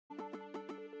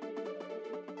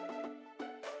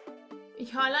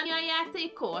Így hallani a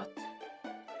játékot?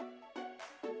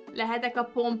 Lehetek a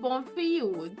pompon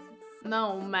fiúd?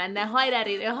 No, menne, hajrá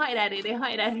Riri, hajrá Riri,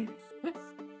 hajrá Riri.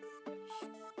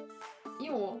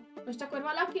 Jó, most akkor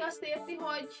valaki azt érti,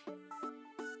 hogy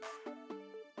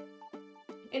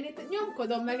én itt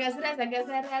nyomkodom meg, ez rezeg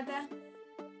ezerrel, de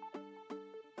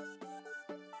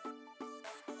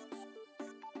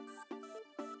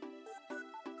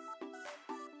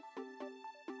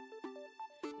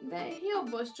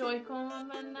jobbos joy-con van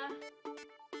benne.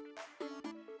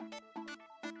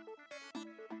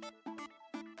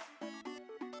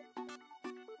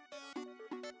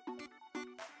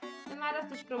 De már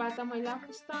azt is próbáltam, hogy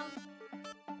lehúztam.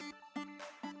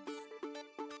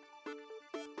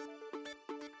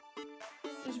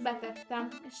 És betettem,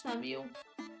 és nem jó.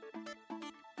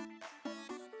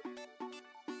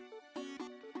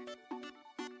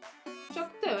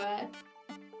 Csak tölt.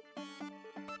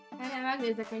 Erre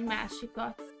megnézek egy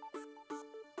másikat.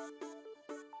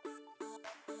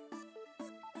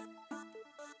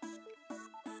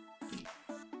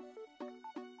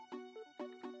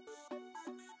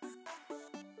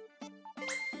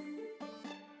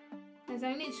 Ez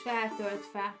még nincs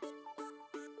feltöltve.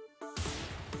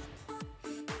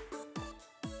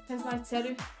 Ez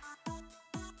nagyszerű.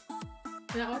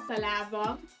 Na, ott a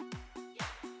lábam.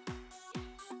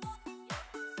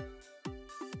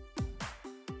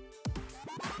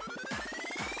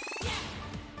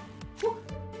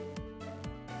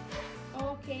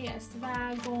 Oké, ezt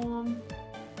vágom.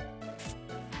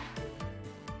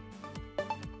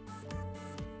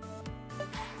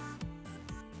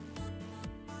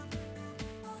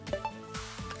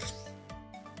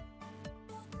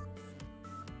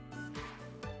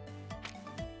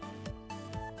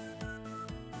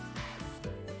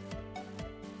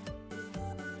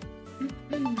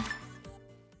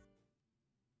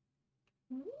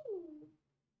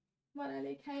 Van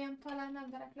elég helyem, talán nem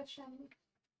verek le semmit.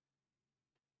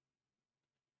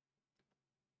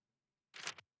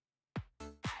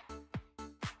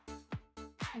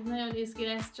 Ez nagyon izgi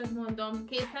lesz, csak mondom.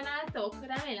 Készen álltok?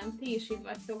 Remélem ti is itt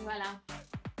vagytok velem.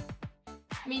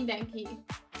 Mindenki.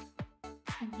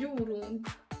 Gyúrunk.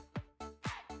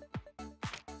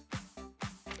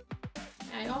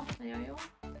 Na jó, nagyon jó.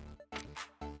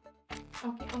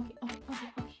 Oké.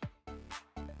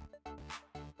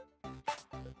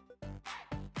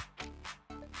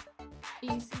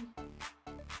 Easy.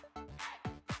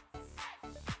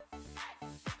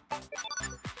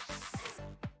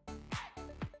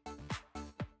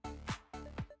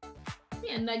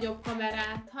 Milyen nagyobb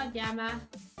kamerát? Hagyjál már!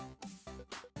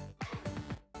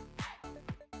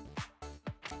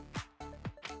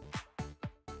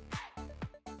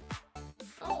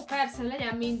 Ó, persze,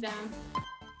 legyen minden.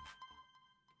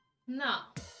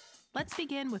 Na. Let's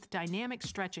begin with dynamic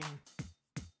stretching.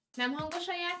 Nem hangos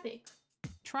a játék?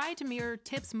 Try to mirror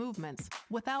Tip's movements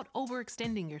without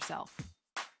overextending yourself.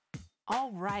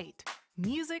 All right,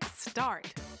 music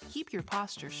start. Keep your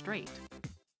posture straight.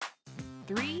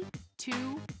 3,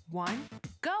 2, 1,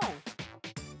 go!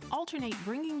 Alternate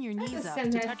bringing your knees up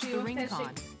to touch the ring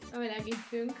con.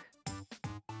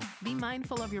 Be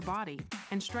mindful of your body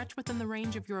and stretch within the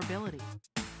range of your ability.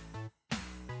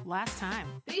 Last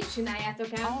time.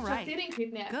 All right,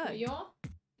 good.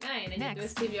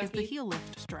 Next is the heel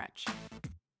lift stretch.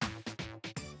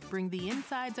 Bring the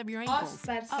insides of your ankles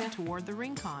up toward the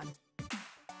ring con.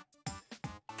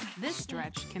 This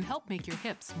stretch can help make your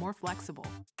hips more flexible.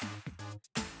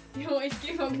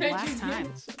 Last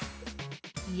time.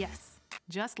 Yes,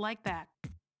 just like that.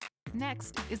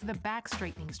 Next is the back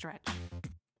straightening stretch.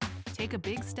 Take a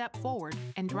big step forward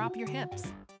and drop your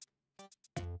hips.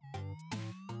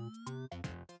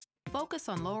 Focus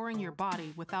on lowering your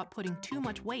body without putting too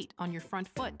much weight on your front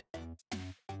foot.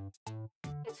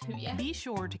 Be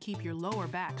sure to keep your lower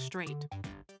back straight.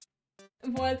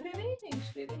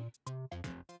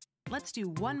 Let's do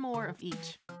one more of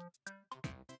each.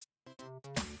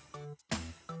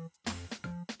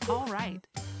 All right,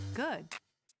 good.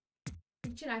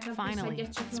 Finally,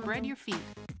 spread your feet.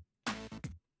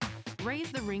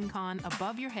 Raise the ring con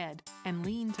above your head and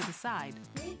lean to the side.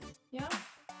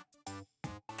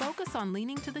 Focus on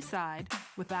leaning to the side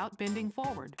without bending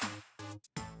forward.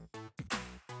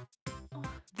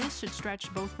 This should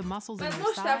stretch both the muscles in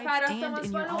your sides and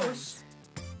in your arms.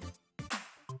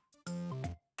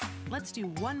 Let's do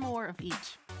one more of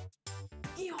each.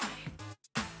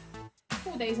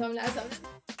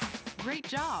 Great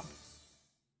job!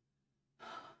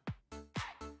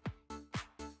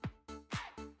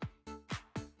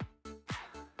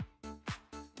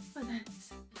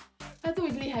 Hát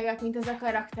úgy lihegek, mint ez a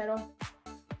karakterot.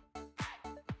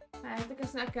 Várjátok,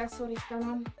 ezt meg kell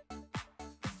szorítanom.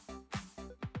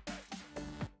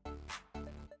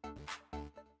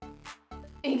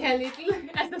 kell itt,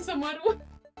 ez a szomorú.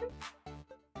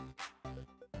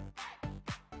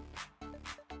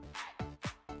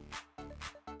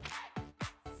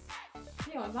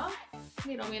 Jól van,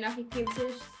 bírom én a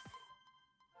kiképzést.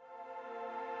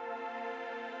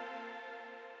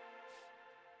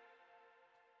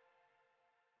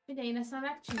 Figyelj, én ezt már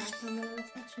megcsináltam, mert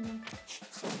ezt megcsináltam.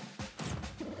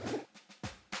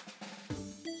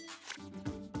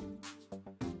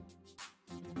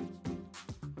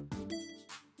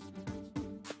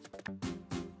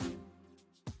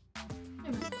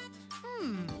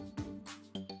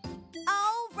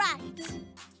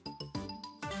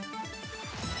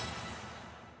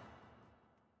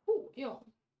 Jó.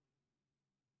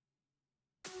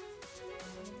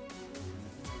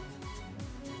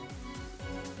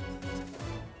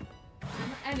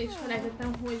 El is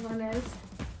felejtettem, hogy van ez.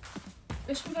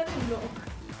 És mivel ugrok?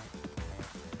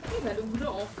 Mivel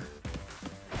ugrok?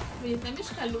 Vagy itt nem is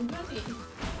kell ugrani?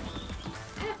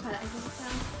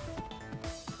 Elfelejtettem.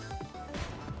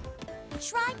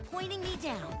 Try pointing me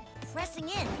down, pressing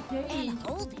in, and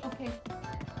holding. Okay.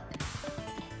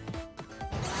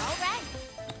 All right.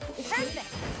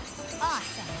 Perfect.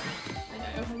 Awesome.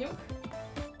 Nagyon jó vagyok.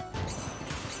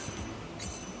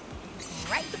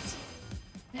 Right.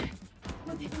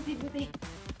 Muti.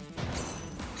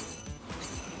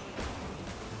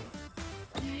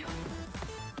 Nagyon jó.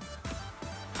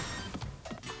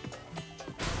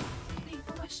 Még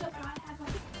magasabbra alába.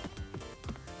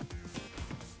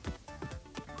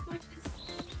 Vagy ez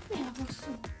milyen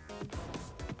hosszú?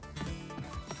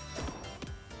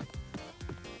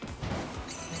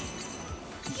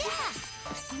 Yeah.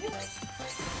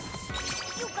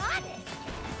 You got it.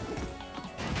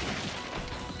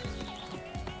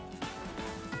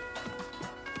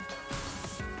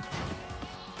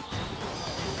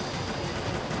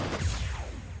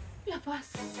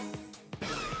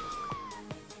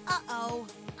 Uh-oh.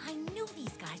 I knew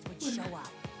these guys would show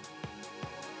up.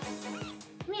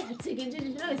 Miért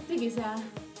cigizel?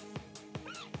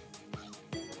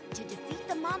 To defeat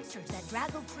the monsters that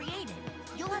Drago created,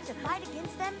 you'll have to fight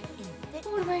against them in fit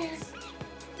Kurva ez. battles.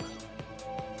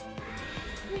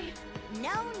 Mi?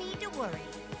 No need to worry.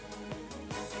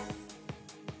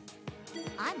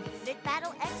 I'm a fit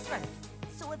battle expert,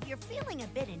 so if you're feeling a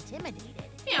bit intimidated,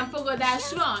 Milyen fogadás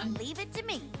just van? leave it to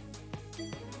me.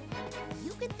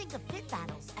 You can think of pit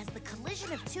battles as the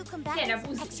collision of two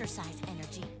combatants' exercise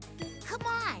energy. Come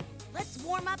on, let's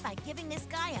warm up by giving this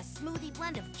guy a smoothie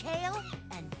blend of kale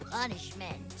and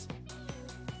punishment.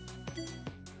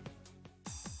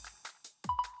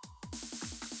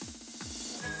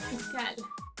 Itt kell.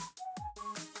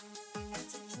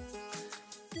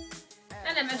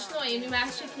 Elemes Noémi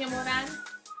másik nyomorán.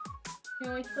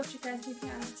 Jó, itt kocsikázni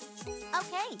kell.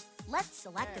 Okay, let's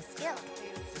select a skill.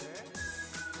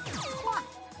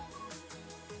 Squat.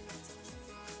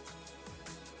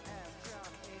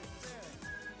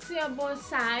 Szélból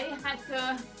száj, hát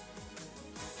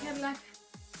kérlek,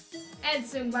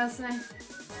 edzünk bazd meg.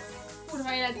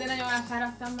 Kurva élet, de nagyon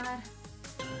elfáradtam már.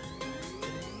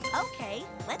 Okay,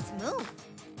 let's move.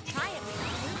 Try it with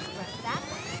your glutes thrust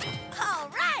backwards. All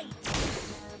right!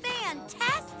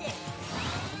 Fantastic!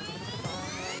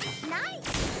 Nice!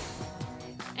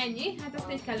 Ennyi, hát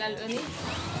ezt így kell előni.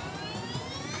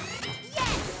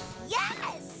 Yes!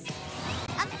 Yes!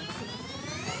 Amazing!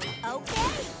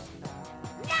 Okay!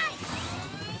 Nice!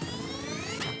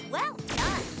 Well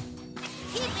done!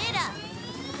 Keep it up!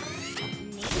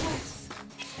 Neat!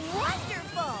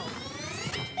 Wonderful!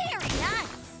 Very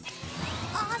nice!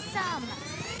 Awesome!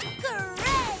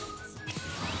 Great!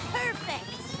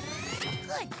 Perfect!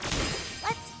 Good!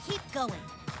 Let's keep going.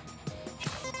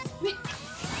 Neat?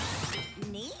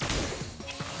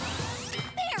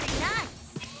 Very nice!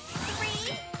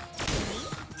 3.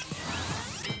 Neat?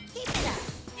 Keep it up.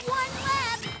 1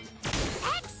 left!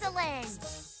 Excellent!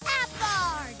 Ab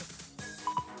guard!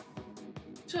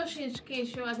 Sosincs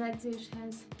késő az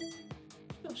edzéshez.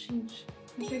 Sosincs.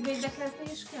 Úgyhogy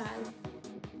védekezni is kell.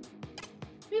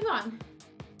 Mi van?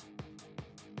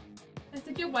 Ezt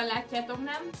itt jobban látjátok,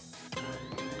 nem?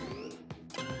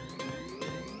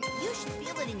 You should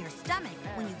feel it in your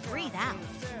stomach when you breathe out.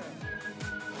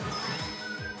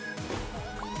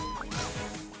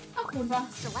 A kurva.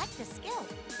 Select a skill.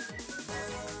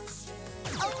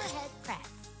 Overhead press.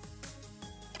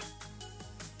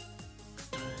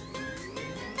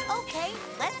 Okay,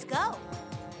 let's go.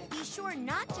 Be sure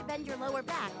not to bend your lower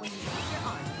back when you raise your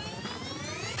arms.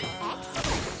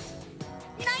 Excellent.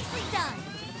 Nicely done.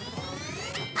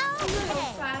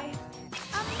 Okay. Fáj.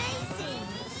 Amazing.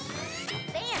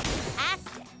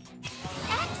 Fantastic.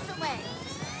 Excellent.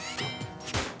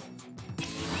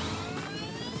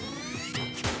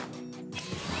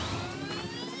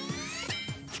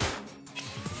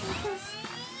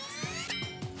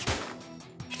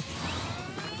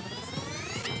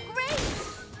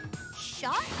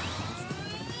 shot.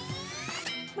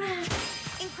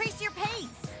 Increase your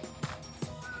pace.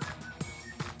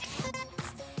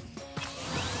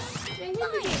 Fine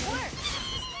work.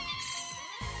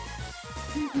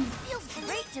 Feels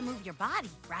great to move your body,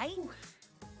 right?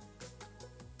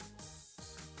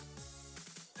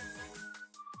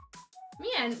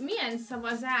 Milyen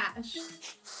szavazás?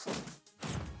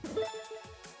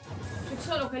 Csak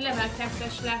szólok, hogy level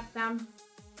 2-es lettem.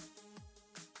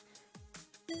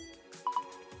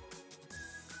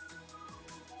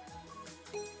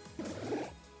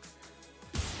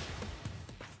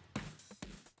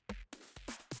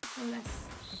 Hol lesz?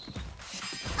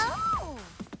 Oh!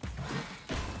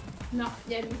 Na,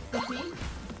 gyerünk, Tipi.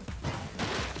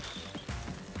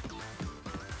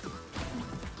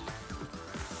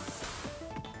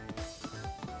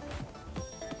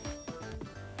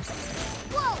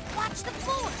 Watch the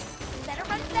floor. Better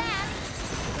run fast.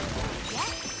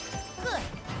 Yes.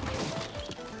 Good.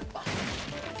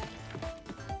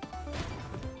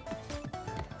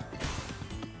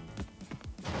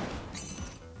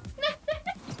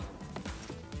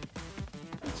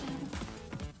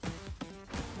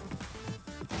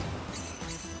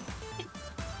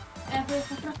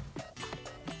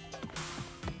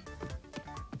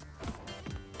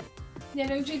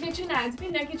 Gyerünk, Gigi, csináld!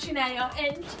 Mindenki csinálja!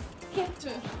 1,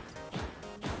 2.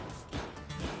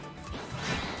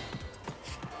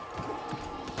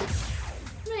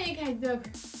 Még egy dög.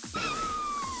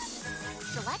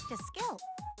 Select a skill.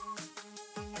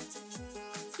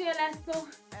 Szia, László!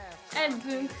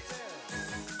 Edzünk!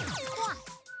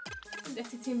 De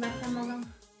cicin vettem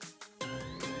magam.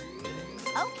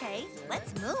 Okay,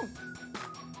 let's move.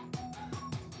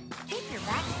 Keep your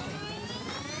back straight.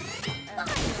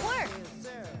 Fine work.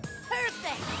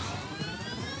 Perfect.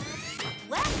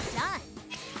 Well done.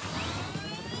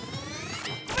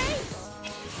 Great.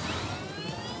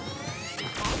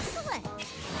 Excellent.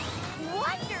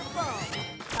 Wonderful.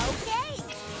 Okay.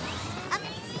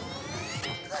 Amazing.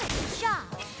 Good job.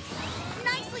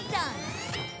 Nicely done.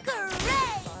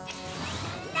 Great.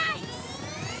 Nice.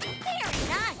 Very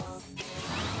nice.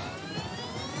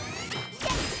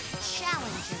 Yes.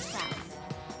 Challenge yourself.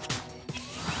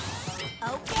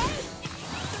 Okay.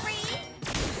 3.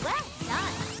 Well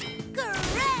done.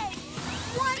 Great.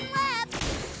 1 left.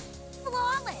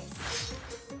 Flawless.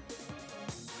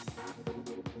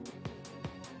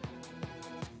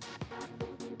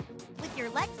 With your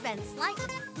legs bent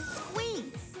slightly,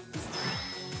 squeeze.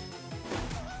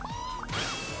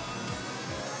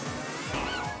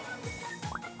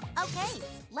 Okay,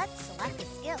 let's select a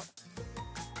skill.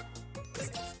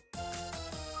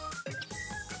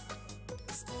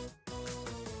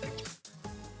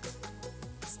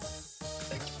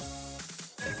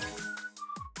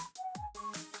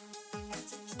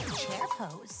 Chair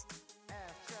pose.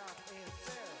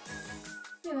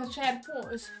 Jön a chair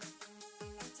pose.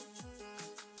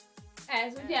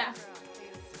 Ez, ugye?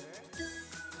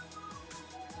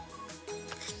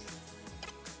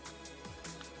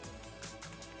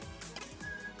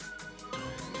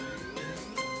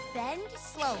 Bend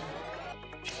slowly.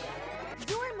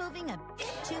 You're moving a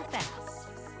bit too fast.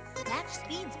 Match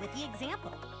speeds with the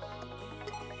example.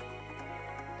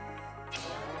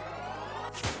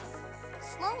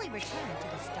 Slowly return to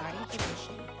the starting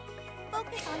position.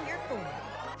 Focus on your form.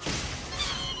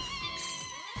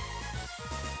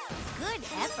 Good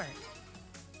effort.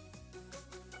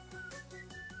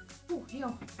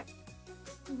 Jó.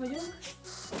 Itt vagyunk.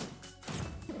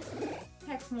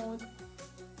 Hack mode.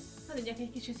 Hadd adjak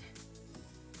egy kicsit.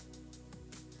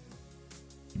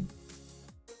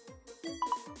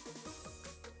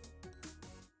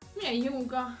 Milyen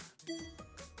jóga.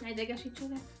 Ne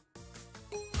idegesítsenek.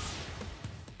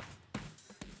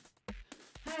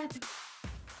 Hát,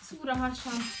 szúr a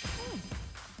hasam.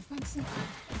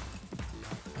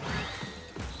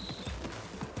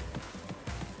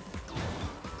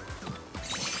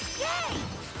 Yay!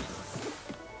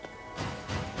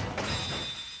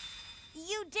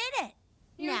 You did it!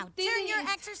 Now turn your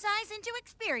exercise into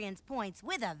experience points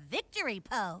with a victory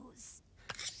pose.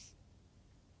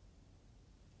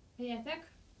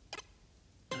 Figyeljetek.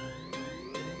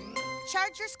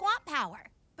 Charge your squat power,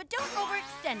 but don't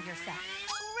overextend yourself.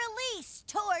 Release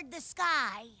toward the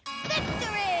sky.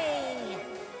 Victory!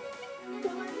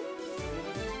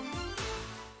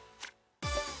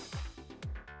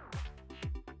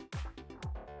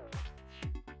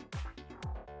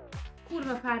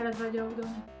 Kurva fárad vagyok,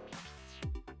 Dom.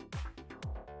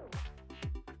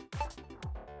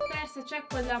 Persze,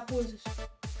 csekkold le a pulzus.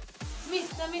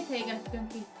 Mit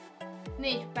égettünk itt?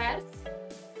 4 perc.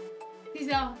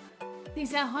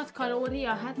 16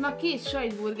 kalória. Hát ma 2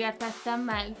 sajtburgert tettem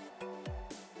meg.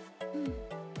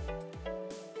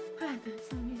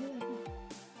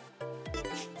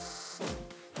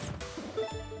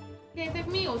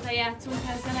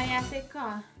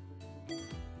 játékkal?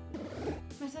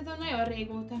 Mert szerintem nagyon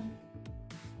régóta.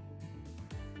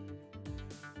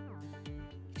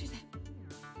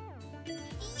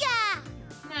 Yeah!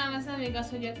 Nem, ez nem igaz,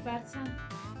 hogy 5 percen.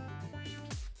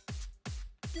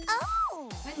 Oh!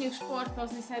 Menjünk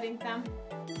sportozni szerintem.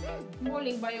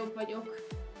 Bowlingban jobb vagyok.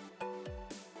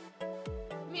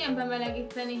 Milyen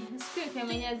bemelegíteni? Ez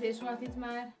kőkemény edzés volt itt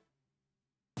már.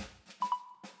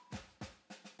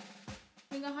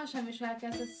 Még a hasam is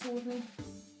elkezdett szúrni.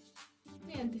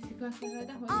 Milyen difficult ez,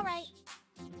 de hogy All right.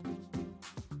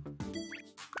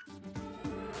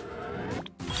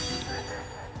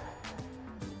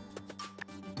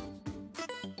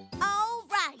 All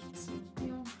right.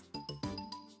 Jó.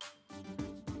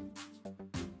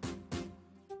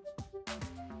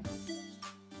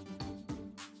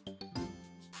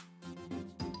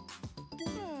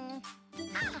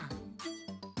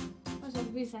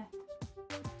 Azok vizet.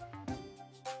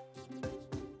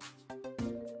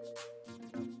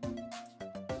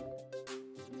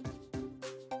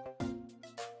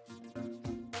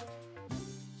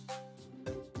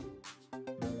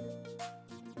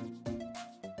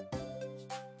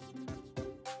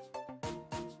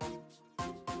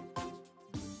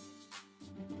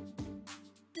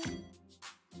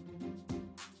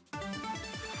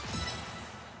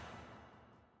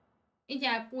 Így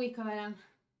el, pulyka velem.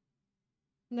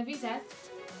 De vizet?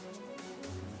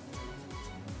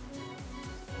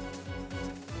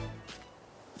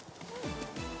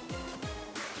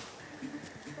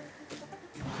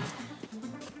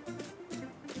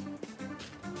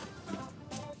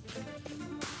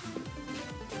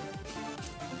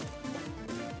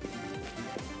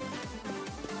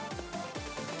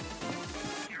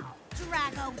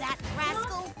 Drago, that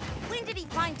rascal! When did he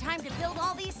find time to build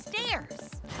all these stairs?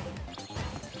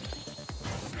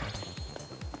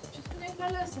 Csak még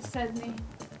kell összeszedni.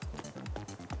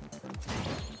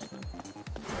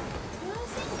 Na,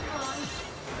 ez így van.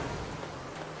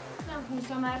 Nem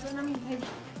húzom el, de nem mindegy.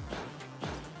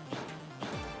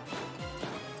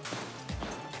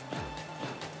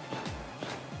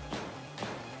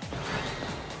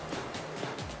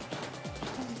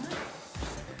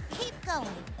 Keep going.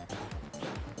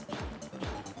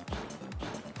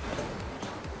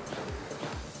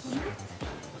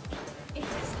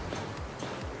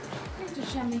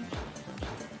 Semmi.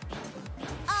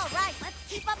 All right, let's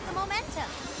keep up the momentum.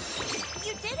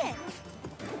 You did it.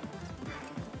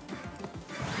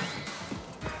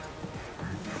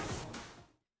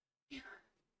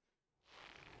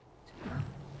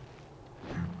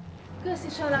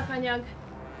 Köszis alapanyag.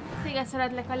 Téged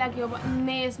szeretlek a legjobban.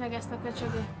 Nézd meg ezt a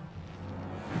köcsögöt.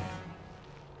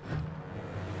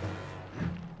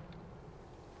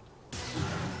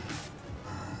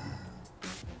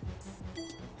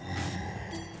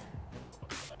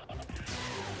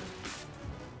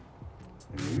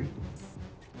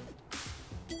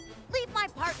 Leave my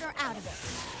partner out of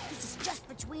it. This is just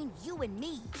between you and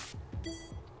me.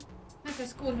 Hát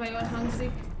ez kurva jól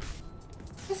hangzik.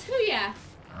 Ez hülye!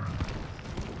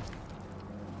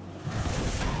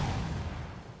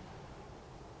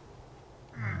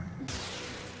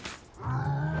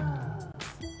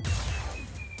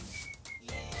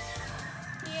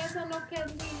 Mi ez a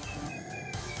nokedli?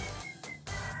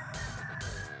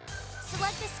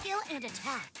 Select a skill and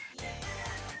attack.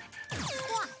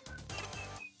 Squat.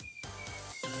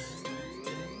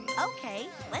 Okay,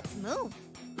 let's move.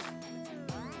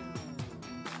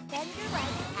 Bend your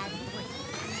legs as you breathe.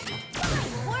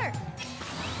 Fine work.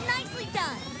 Nicely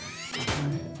done.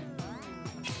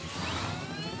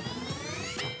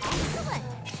 Excellent.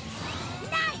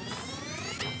 Nice.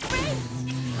 Great.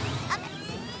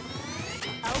 Amazing.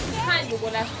 Hány Okay.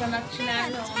 gugolást kell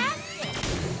megcsinálnom? Fantastic.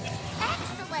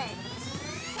 Excellent.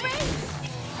 Great.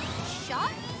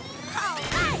 Sharp. All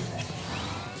right.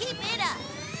 Keep it up.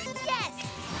 Yes.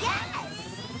 Yes.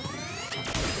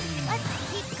 Let's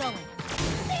keep going.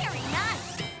 Very nice.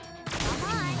 Come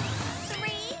on.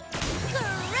 3.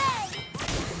 Great.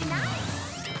 Nice.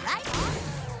 Right on.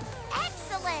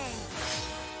 Excellent.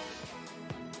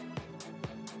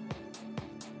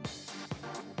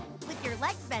 With your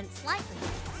legs bent slightly,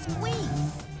 squeeze.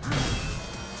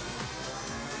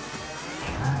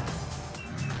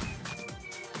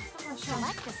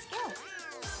 Select a skill.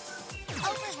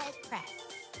 Overhead press.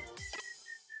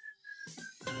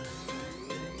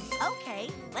 Okay,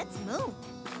 let's move.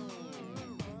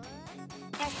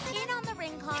 Press in on the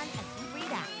ring con as you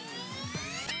breathe out.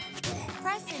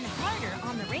 Press in harder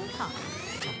on the ring con.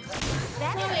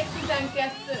 Na Better. még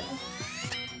 12.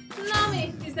 Na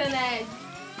még 11.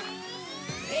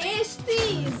 És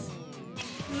 10.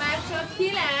 Már csak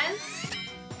 9.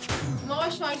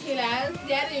 Most van 9,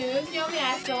 gyerünk,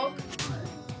 nyomjátok.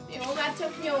 Jó, már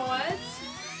csak 8.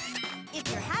 If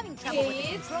you're having trouble with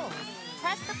the controls,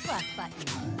 press the plus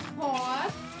button.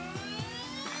 6.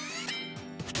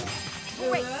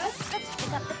 Great. Let's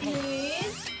pick up the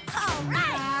pace. All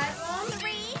right.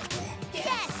 3. Yes.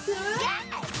 Yes.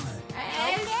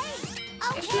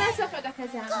 Okay. És leszakad a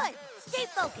kezem. Good. Stay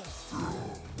focused.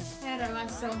 Erről van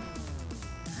szó.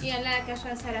 Ilyen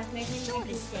lelkesen szeretnék Sure to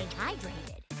mindig. stay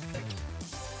hydrated.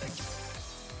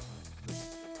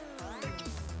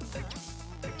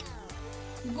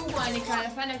 Googolni kell, a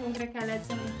fenekünkre kell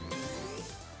edzeni.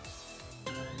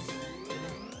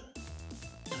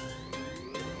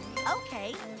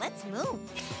 Okay, let's move.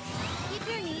 Keep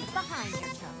your knees behind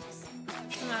your toes.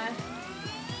 Már.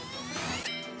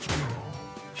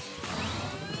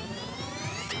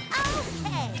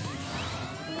 Okay.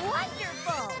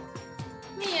 Wonderful.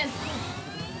 Milyen?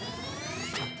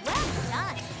 Well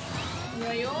done.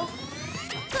 Jó, jó.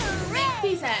 Great.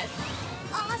 10.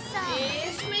 Awesome.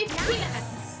 És még 9.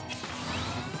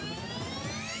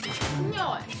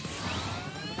 8.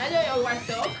 Nagyon jó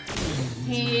vagytok.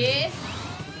 7.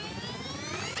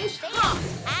 És 6.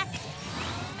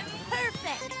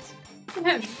 Perfect.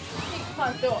 Nem, még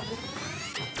 6-ot.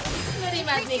 Mert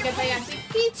imádnék ezt a játék.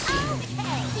 Kicsi.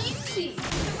 Okay. Kicsi.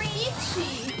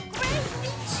 Kicsi.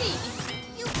 Kicsi.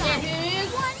 You got it.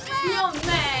 Gyerünk. One left. Nyomd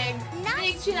meg.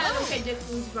 Még Nice csinálunk move. egyet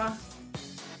pluszba.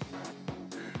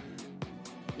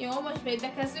 Jó, most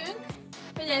védekezünk.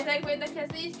 Figyeljetek,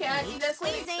 védekezni így kell. Ide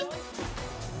Squeezing.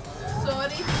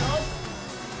 szorítod.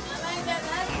 Nem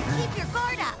engeded. Keep your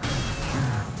guard up.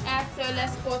 Ettől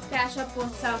lesz kockás a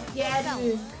pocak.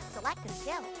 Gyerünk. Select a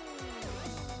skill.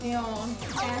 Jó,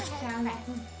 ezt kell.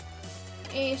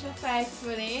 És a fej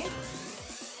fölé.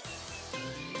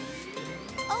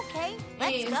 Okay,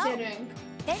 let's És go. gyerünk.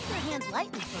 Bend your hands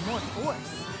lightly for more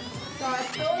force.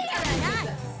 Tartod,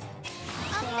 elengeded.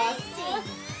 Tartod, Amazing.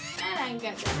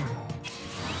 elengeded.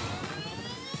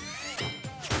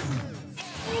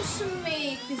 És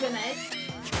még 11.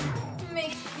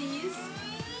 Még 10.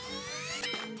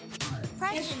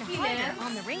 Press És in 9. harder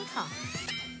on the ring comp.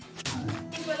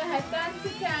 Hova lehet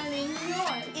táncikálni?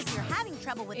 8. If you're having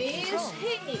trouble with the És controls,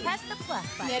 7. press the plus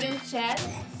button. Gyerünk, chat.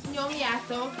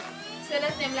 Nyomjátok.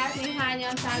 Szeretném látni,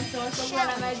 hányan táncoltok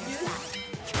velem együtt.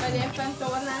 Vagy éppen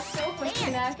tornáztok, vagy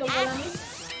csináltok valamit.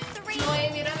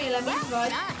 Noémi, remélem itt vagy.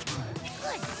 Done.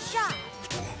 Good job.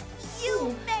 You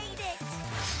made it.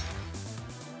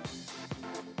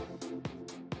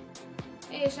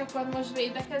 És akkor most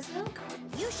védekezünk.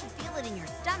 You should feel it in your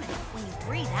stomach when you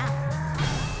breathe out.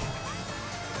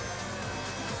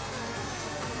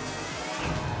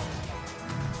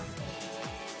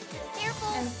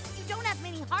 Careful, you don't have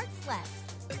many hearts left.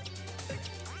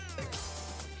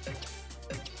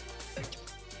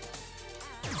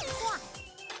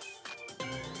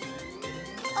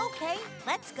 Okay,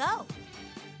 let's go.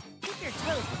 Keep your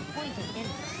toes pointed inward.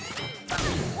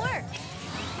 Fine work.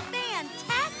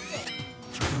 Fantastic.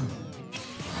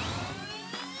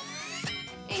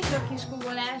 És a kis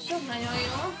googolások, nagyon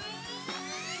jó.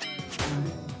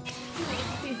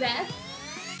 Még 10.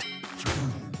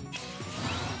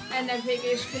 Ennek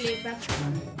végé is kilépek.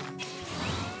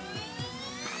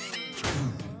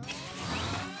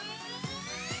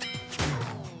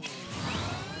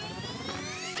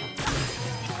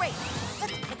 Great.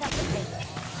 Let's pick up the pace.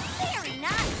 Very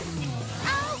nice.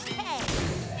 Okay.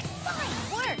 Fine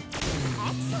work.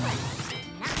 Excellent.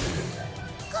 Nice.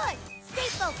 Good. Stay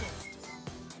focused.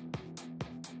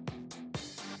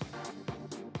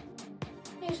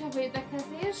 És a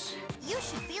védekezés. You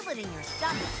should feel it in your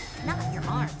stomach, not your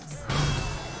arms.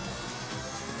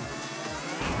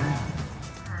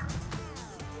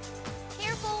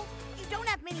 Careful. You don't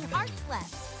have many hearts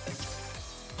left.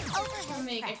 Overhead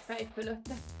Még egy press. fej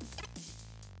fölötte.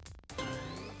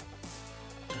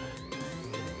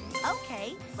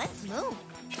 Okay, let's move.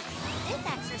 This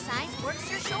exercise works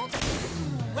your shoulders.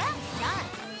 Well done.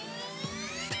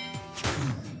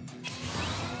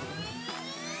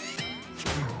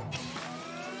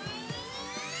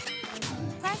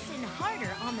 Press in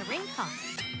harder on the ring comp.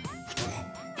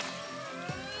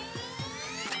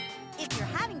 If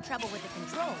you're having trouble with the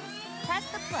controls, press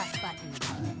the plus button.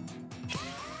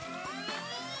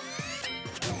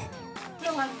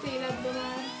 Rohadt életben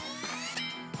már.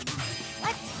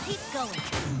 Let's keep going.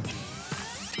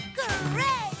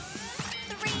 Great!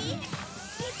 3.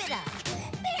 Keep it up.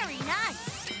 Very nice.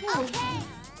 Okay.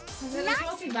 Ezzel Nice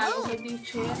motiválok, move. hogy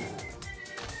dicsér.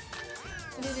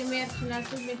 Lidi, miért csinálsz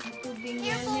úgy, mintha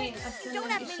puddingelnél? Aztán Don't nem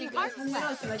have is many igaz, hearts hanem left.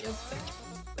 rossz vagyok.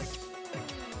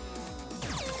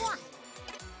 One.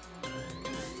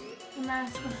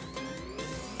 Mászna.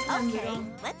 Okay,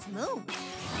 let's move.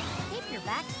 Keep your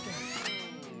back straight.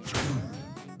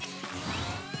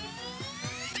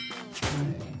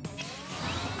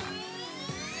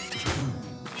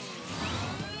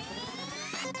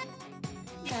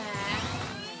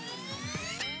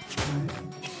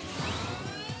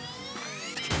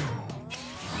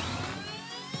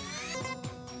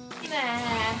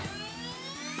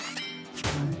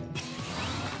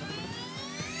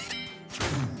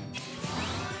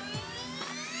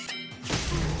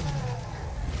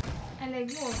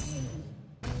 Elég volt.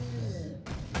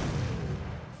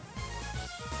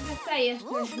 Ez a teljes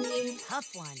közműjét.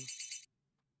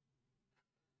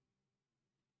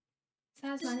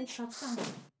 100 már itt kaptam.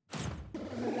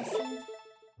 Ez a beszél.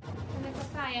 Ennek a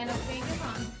pályának vége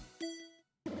van?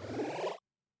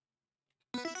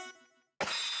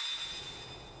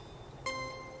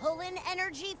 Pull in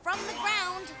energy from the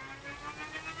ground.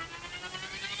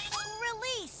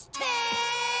 Release.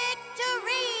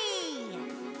 Victory!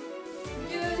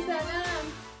 Győzelem!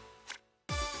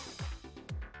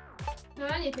 Na,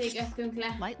 annyit égettünk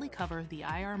le. Lightly cover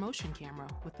the IR motion camera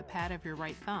with the pad of your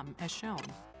right thumb as shown.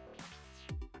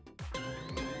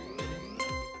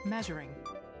 Measuring.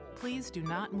 Please do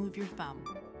not move your thumb.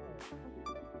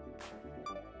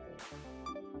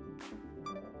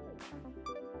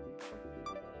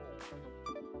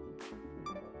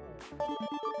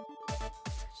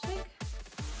 Sik.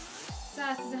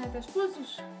 117-es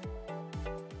pulzus.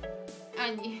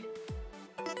 Annyi.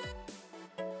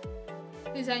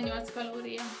 18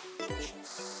 kalória.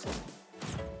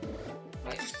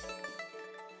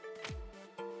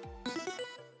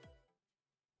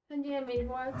 Egy élmény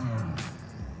volt.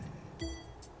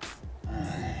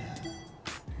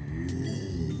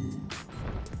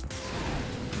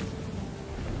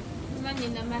 Menj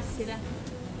innen messzire.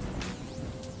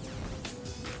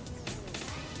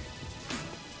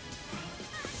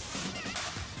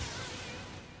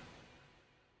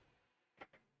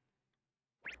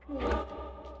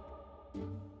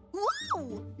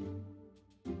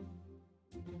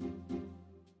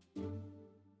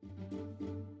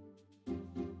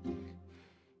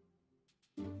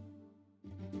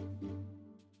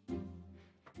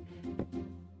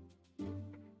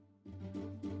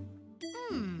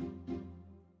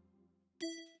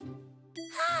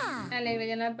 Elég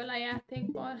legyen ebből a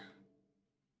játékból.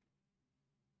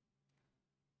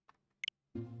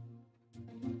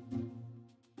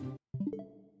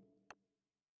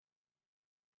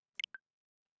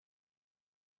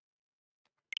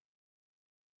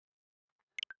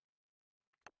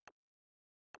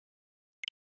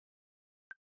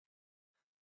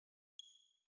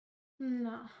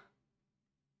 Na.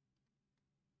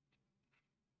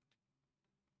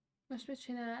 Most mit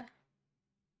csinál?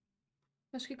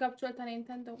 Most kikapcsolt a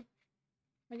Nintendo?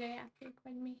 Vagy a játék,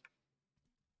 vagy mi?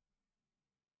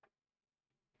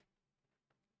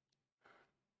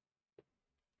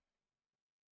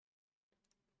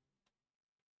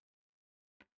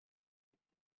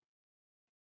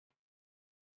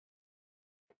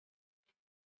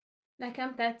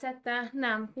 Nekem tetszett, de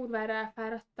nem, kurvára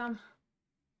elfáradtam.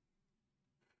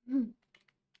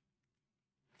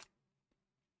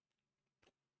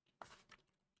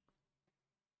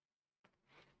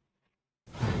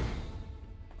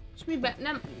 És miben?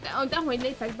 Nem, de hogy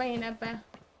lépek be én ebbe?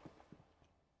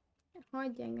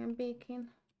 Hagyj engem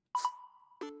békén.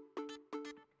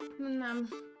 Nem.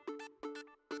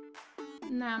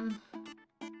 Nem.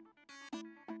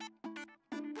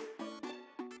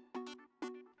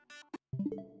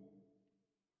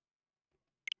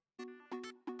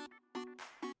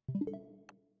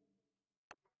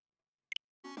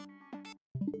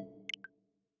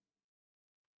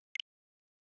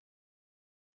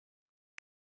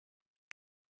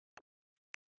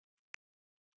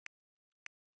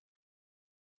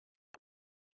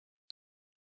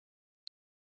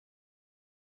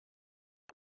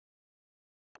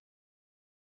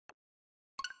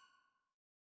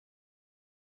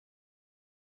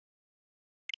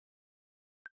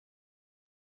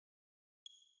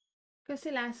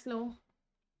 Köszi, László.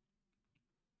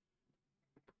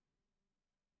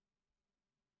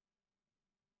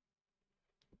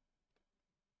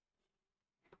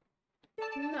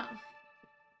 Na.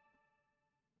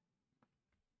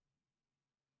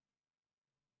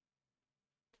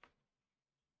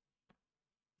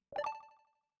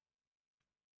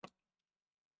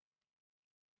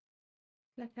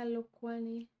 Le kell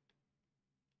lokkolni.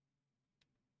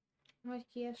 Vagy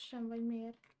kiessen, vagy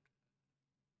miért?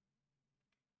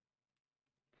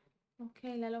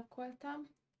 Oké, lelokkoltam.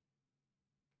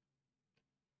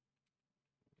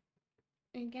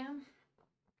 Igen.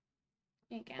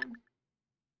 Igen.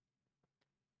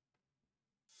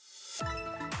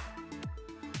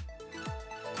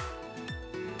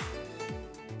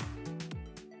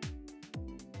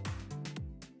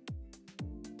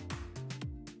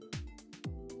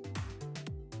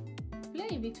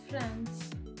 Play with friends.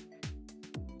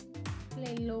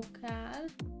 Play local.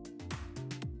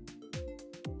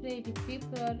 Play with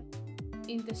people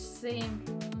in the same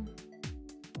room.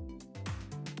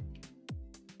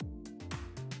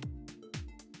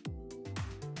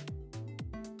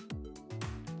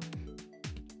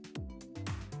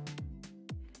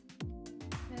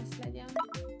 Ez legyen.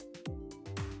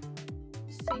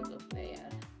 Single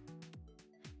player.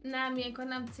 Nem, ilyenkor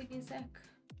nem cigizek.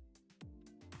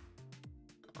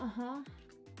 Aha.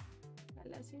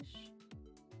 Kell ez is.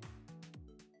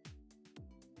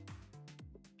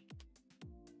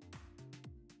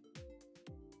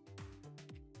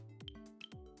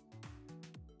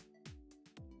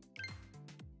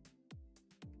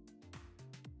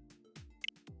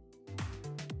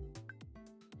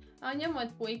 A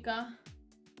nyomott pulyka.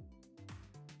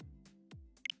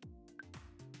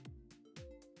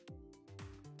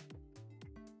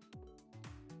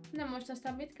 Na most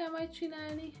aztán mit kell majd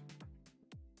csinálni?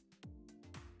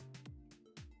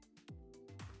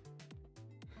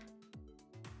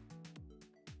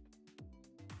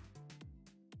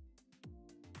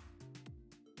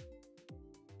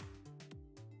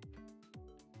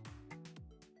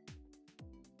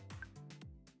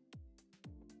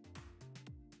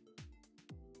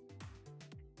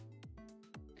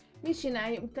 Mit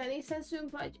csináljunk?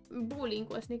 Teniszezünk, vagy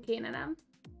bowlingozni kéne, nem?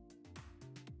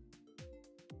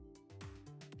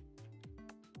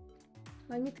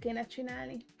 Vagy mit kéne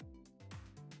csinálni?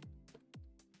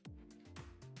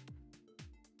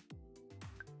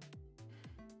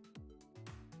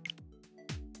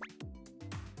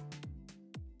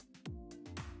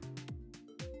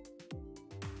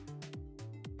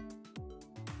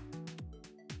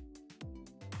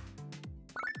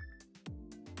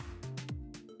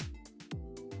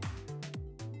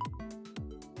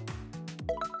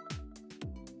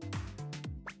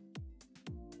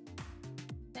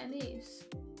 Tenisz.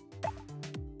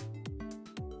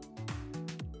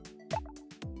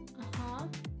 Aha.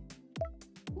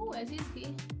 Ez izgi.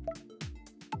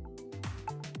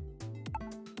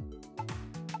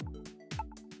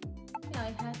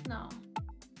 Jaj, hát na.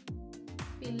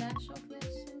 Pillások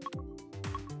leszünk.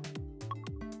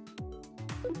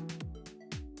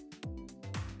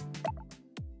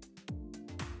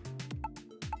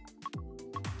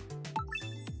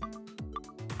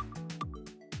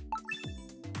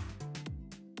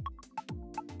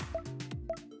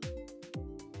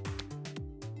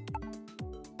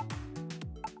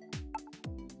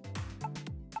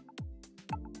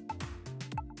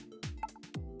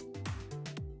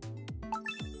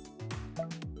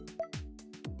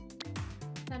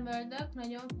 Szemöldök,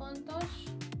 nagyon fontos.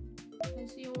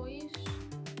 Ez jó is.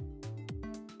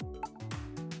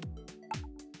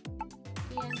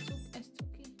 Ilyen ez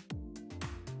cuki.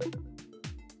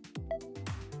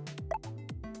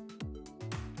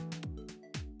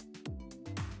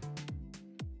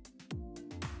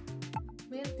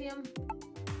 Miért ilyen?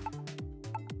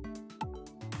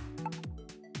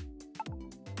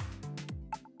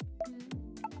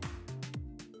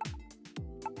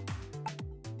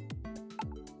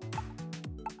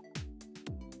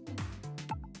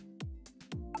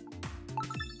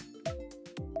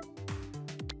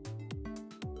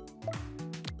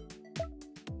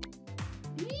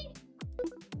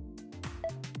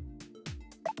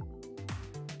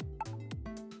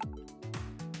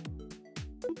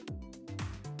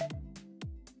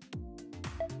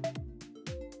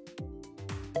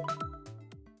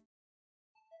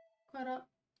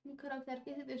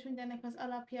 Karakterkészítés mindennek az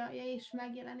alapja és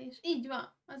megjelenés. Így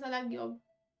van, az a legjobb.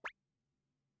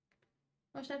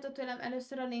 Most láttad tőlem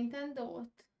először a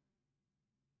Nintendo-t?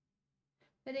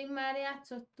 Pedig már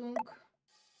játszottunk.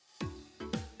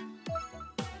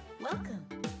 Welcome.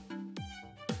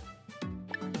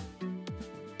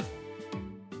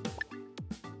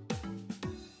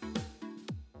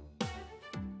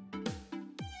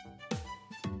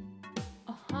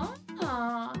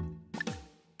 Aha!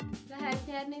 Lehet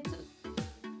nyerni.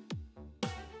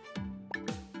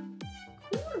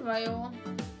 Kurva jó!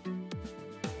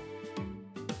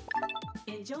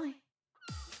 Enjoy.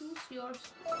 Choose your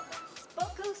sport.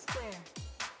 Spoko Square.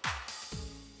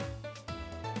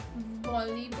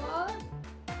 Volleyball.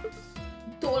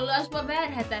 Tollasba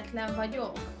verhetetlen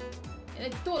vagyok. Én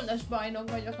egy tollas bajnok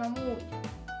vagyok amúgy.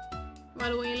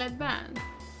 Való életben.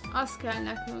 Az kell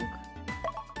nekünk.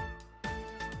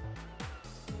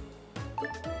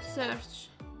 Search.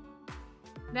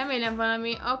 Remélem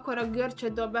valami akkora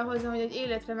görcsöt dob behozom, hogy egy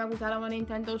életre megutálom a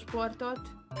Nintendo sportot.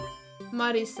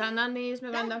 Marissa, na nézd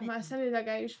meg, annak már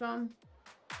szemüvege is van.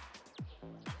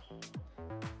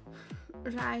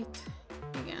 Right.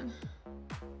 Igen.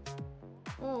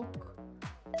 Ok.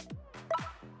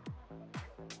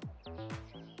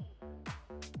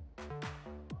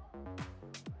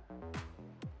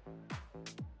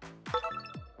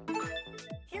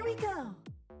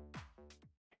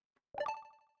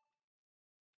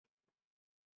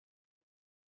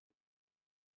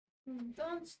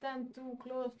 Don't stand too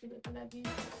close to the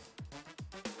television.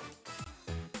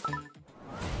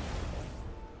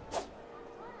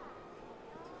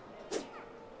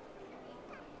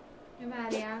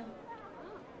 Várjál.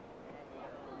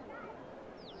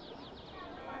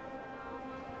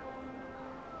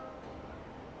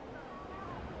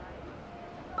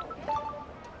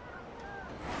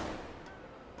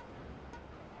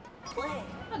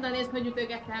 Oda nézd, hogy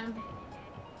ütögetem.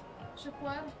 És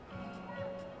akkor...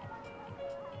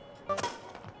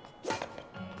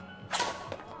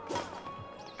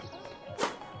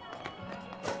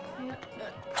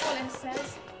 Hol lesz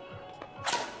ez?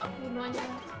 A kurva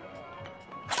anyját.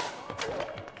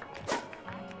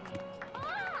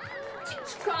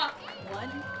 Csicska!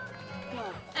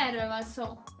 Erről van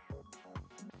szó.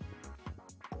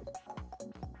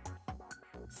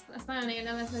 Ezt nagyon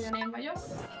élem, ez nagyon én vagyok.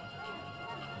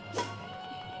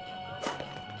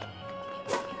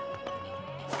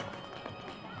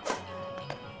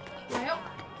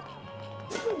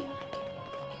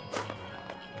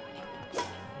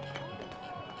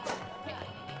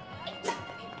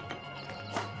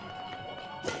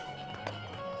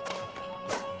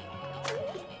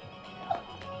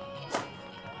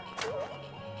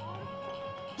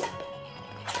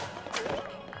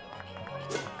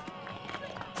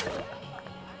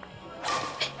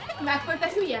 Mekkor te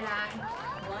hülye lány!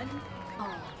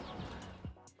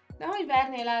 De hogy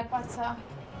vernél el, paca?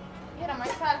 Gyere, majd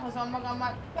felhozom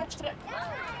magammal Pecsre.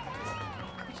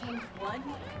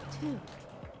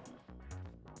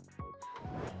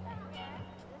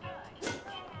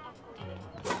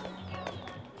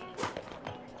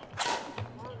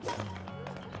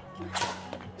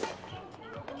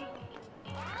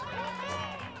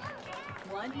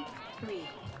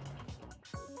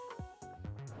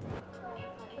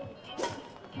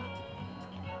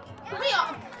 Mi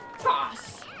a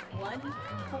fasz?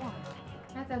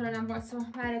 Hát erről nem volt szó.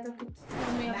 Várjatok itt,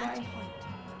 mi a baj.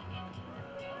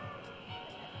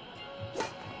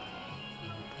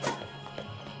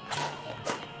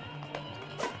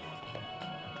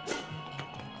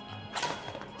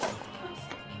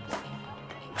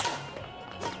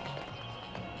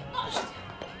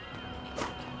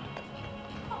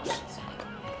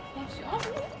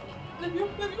 Nem jó,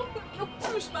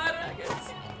 most már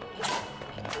elkezd.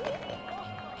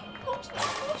 Most.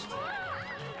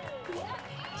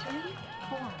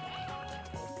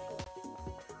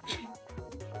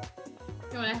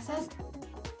 Jó lesz ez.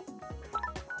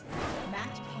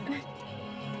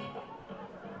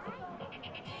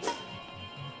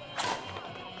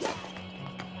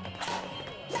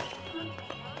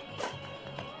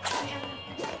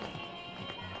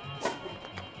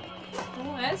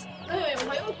 Jó ez. Nagyon jó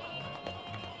vagyok.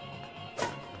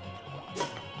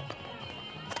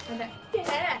 De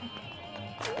gyere!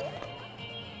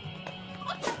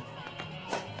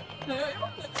 Nagyon jó.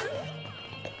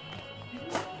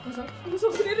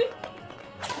 Húzom, Riri!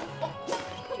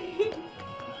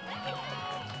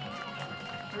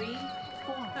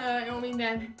 Jó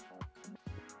minden.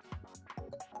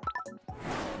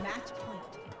 Match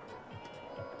point.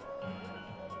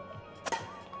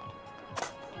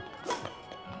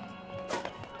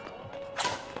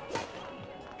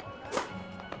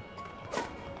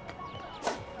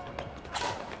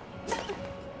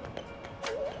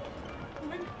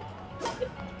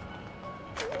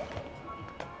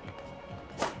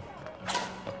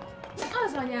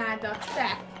 Az anyádat,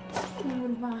 te!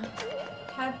 Kurva!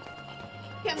 Hát...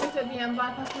 Kemény több ilyen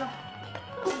balfaszra.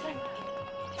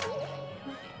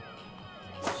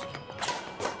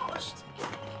 Most!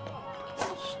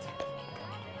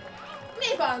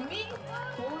 Mi van, mi?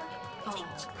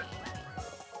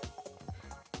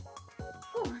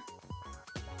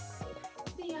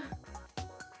 Szia!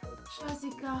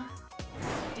 Sazika!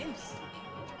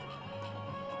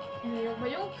 Nagyon jobb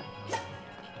vagyok.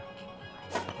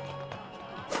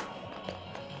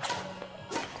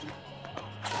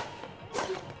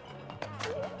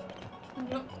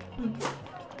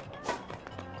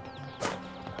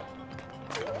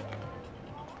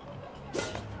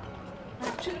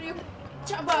 Megcsörjük,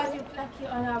 csavarjuk le ki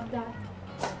a labdát.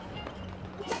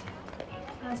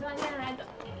 Az anyád.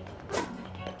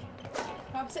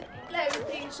 Kapsz egy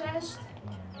leütésest.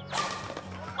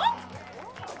 Oh!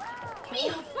 Mi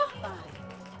a fa?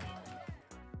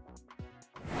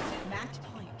 Match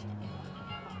point.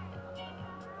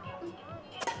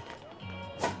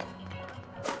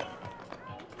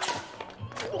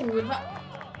 Kurva!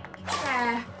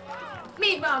 Te!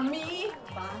 Mi van, mi?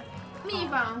 Mi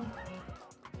van?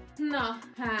 Na,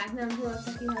 hát nem volt,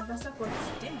 aki hát beszakott.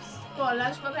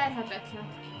 Kollasba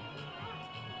verhetetlen.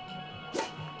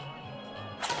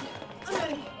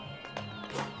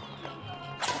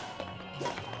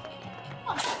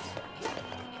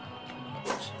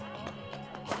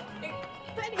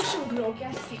 Kuró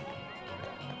keszi.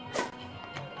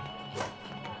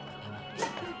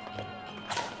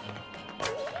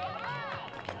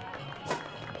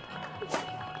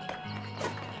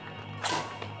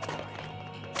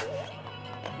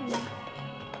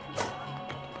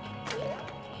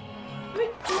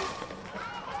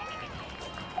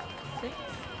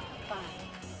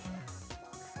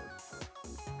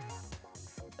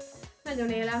 Nagyon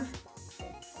élem.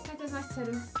 Hát ez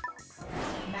nagyszerű.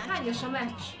 Hányos a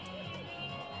meccs?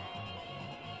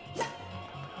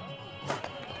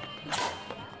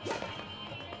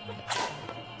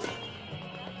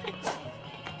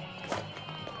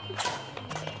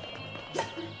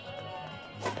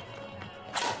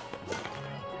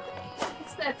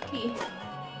 Ezt tedd ki.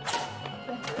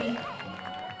 Tedd ki.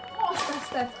 Most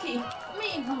ezt tedd ki.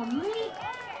 Mi van? Mi?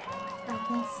 Tehát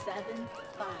ez 7-5.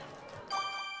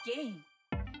 Game.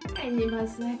 Ennyi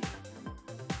bazzeg.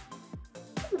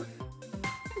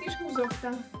 Meg is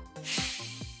húzogtam.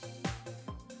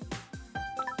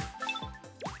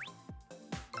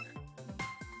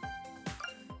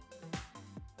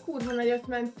 Kurva nagyot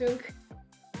mentünk.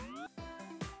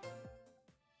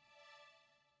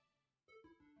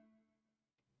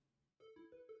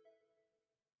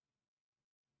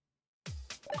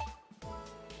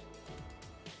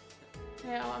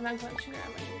 Ja, megvan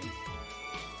csinálva.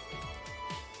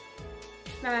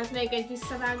 Na hát még egy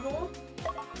visszavágó.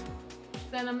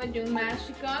 Utána megyünk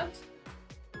másikat.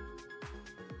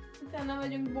 Utána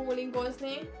megyünk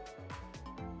bowlingozni.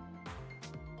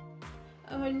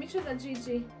 Hogy micsoda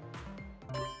Gigi?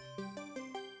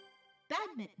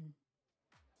 Badminton.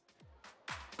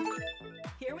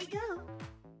 Here we go.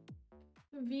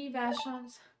 Vívás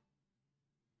az.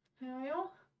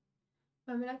 Jó.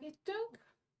 Bemelegítünk.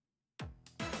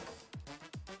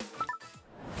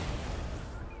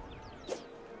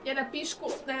 Gyere piskó,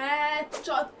 ne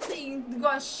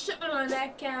csattintgasson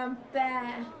nekem,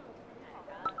 te!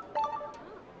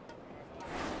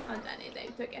 Addán ide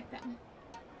ütögetem.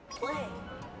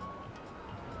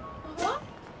 Aha.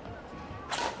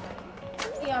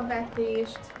 Mi a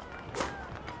vetést?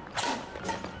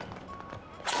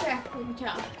 Te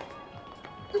kutya!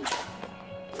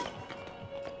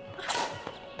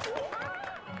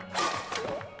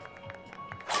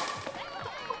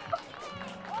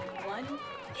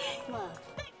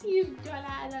 Így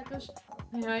gyalázatos.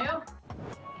 Nagyon jó.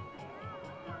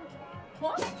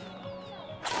 Hogy?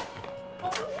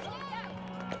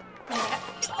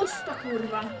 Azt a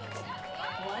kurva.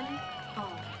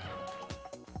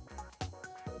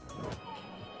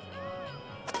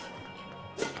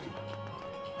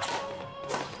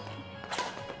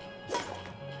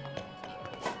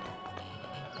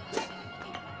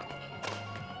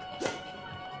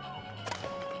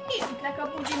 Évitlek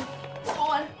a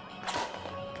bugimtól.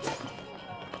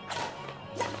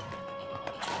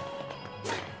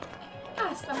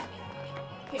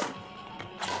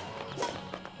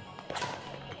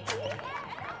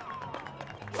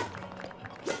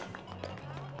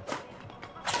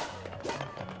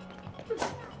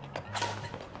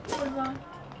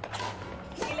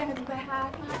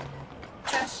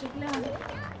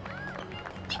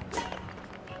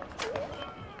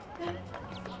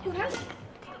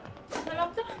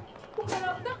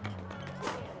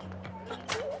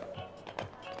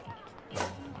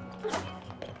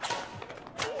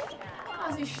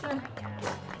 Az Isten!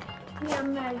 Milyen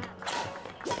megy!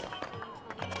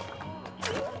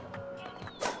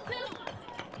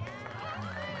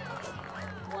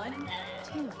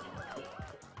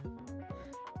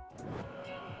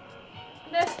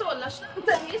 De ez tollas, nem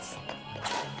tenisz!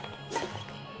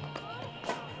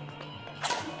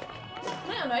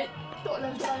 Nagyon nagy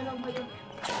tollas bajnok vagyok.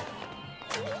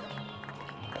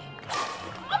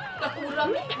 Ott a kurva,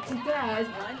 miket itt ez?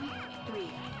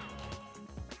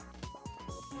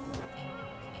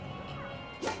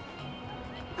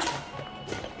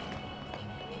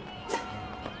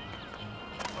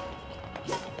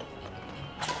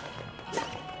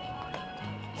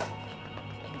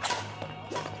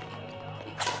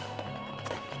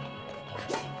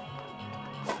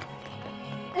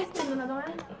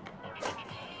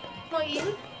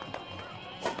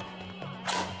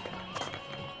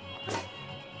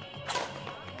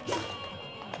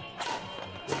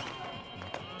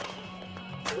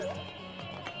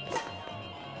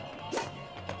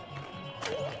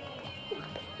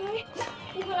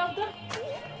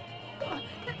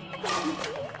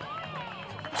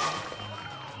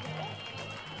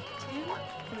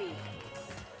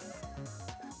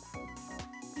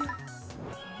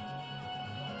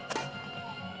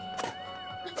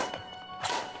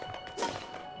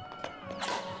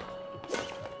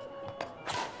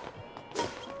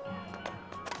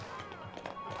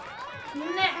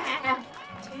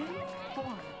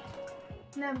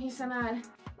 Nem hiszem el.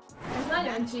 Ez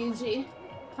nagyon GG.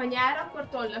 Ha nyár, akkor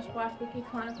tollas partik itt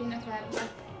vannak innen erben.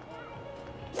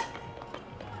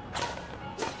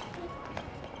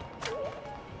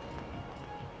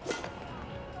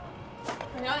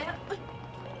 Jaj,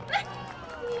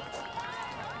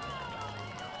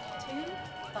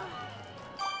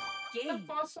 a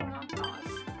faszomat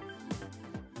azt.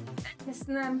 Ezt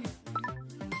nem.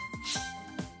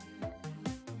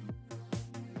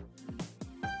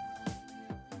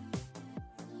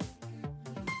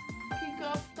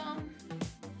 Kikaptam.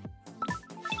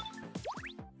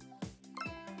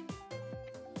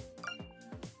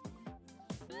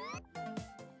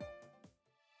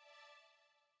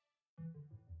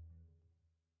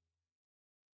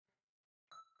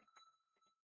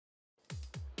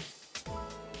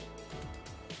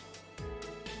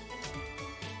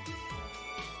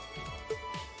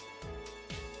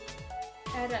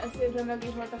 Erre a szépen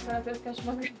megírta fel az összes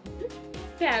maga.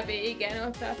 Kb. Igen,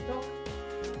 ott tartok.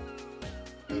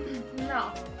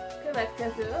 Na,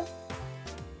 következő.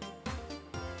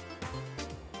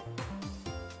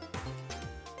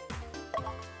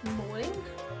 Bowling.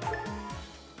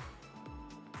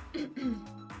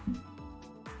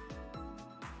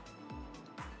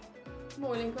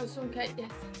 Bowlingozzunk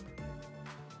egyet.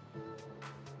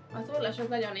 A torlás az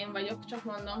nagyon én vagyok, csak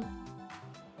mondom.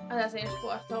 Az az én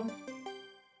sportom.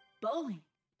 Bowling.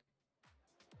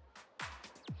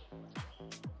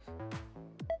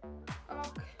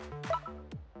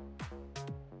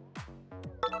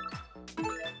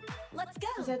 Let's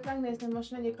go. Azért megnézném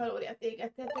most mennyi kalóriát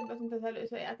égettél, többet, mint az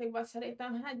előző játékban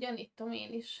szerintem. Hát gyanítom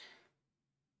én is.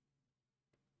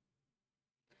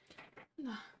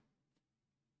 Na.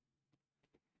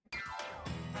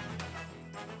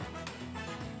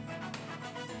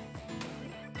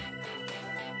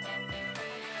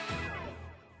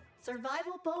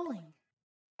 Survival bowling.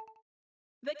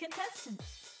 The contestants.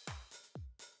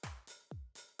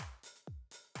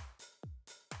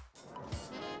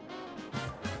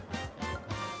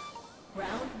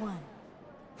 Round 1.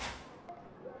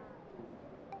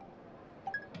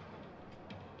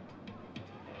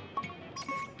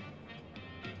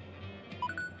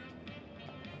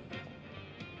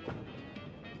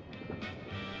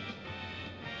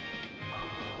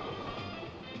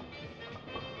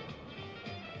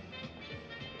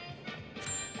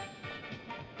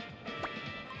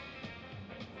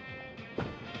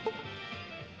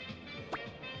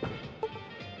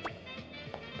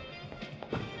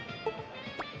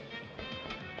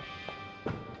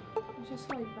 Ez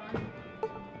hogy van?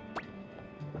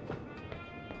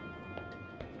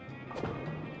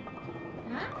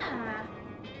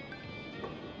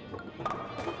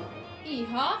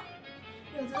 Iha!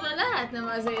 Ez lehet nem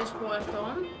az én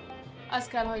sportom. Azt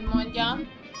kell, hogy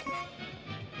mondjam.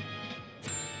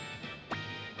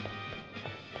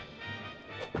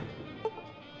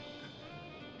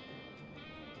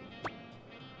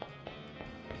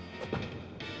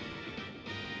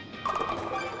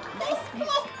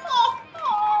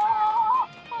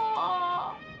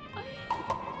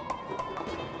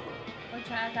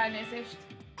 Bocsánat, elnézést.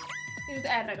 Kicsit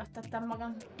elragadtattam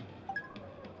magam.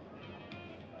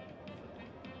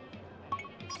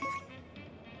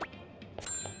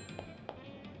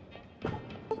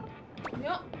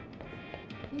 Jó.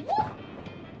 Jó.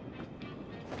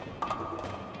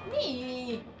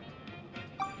 Mi?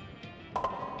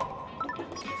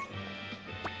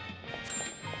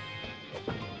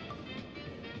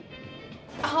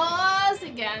 Az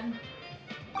igen.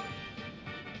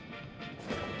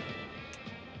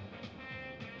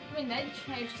 Mindegy,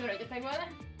 ne is törődjetek vele.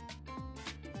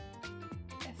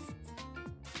 Ezt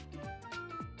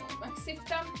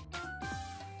megszívtam.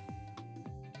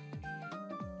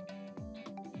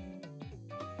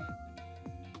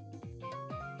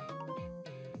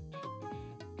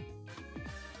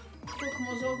 Tudok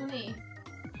mozogni.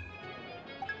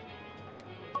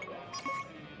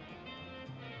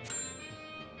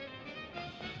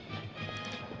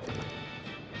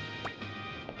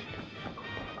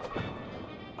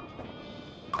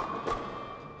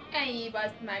 Ennyi,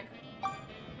 bazd meg!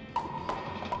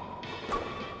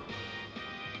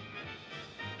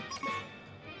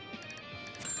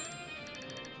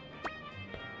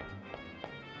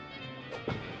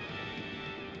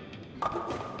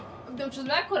 De most az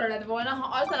mekkora lett volna,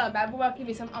 ha azzal a bábúval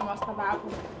kiviszem azt a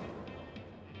bábút.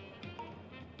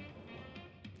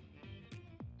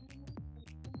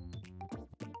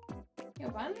 Jó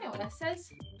van, jó lesz ez.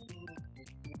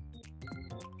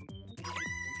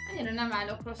 Annyira nem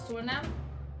állok rosszul, nem?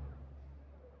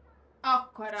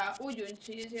 Akkora, úgy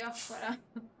uncsizi, akkora.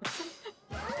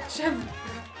 Sem.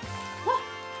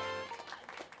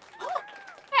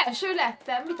 Első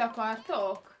lettem, mit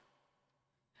akartok?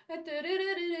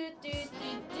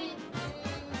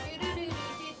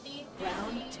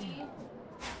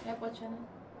 Ja, bocsánat.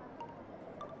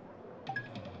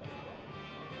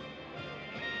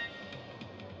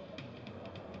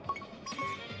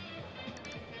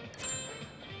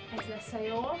 Ez lesz a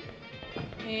jó.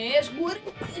 És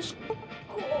gurít, és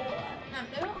nem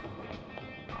jó.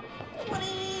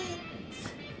 Gurít!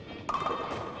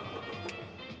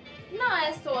 Na,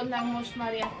 ezt old meg most,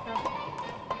 Marietta.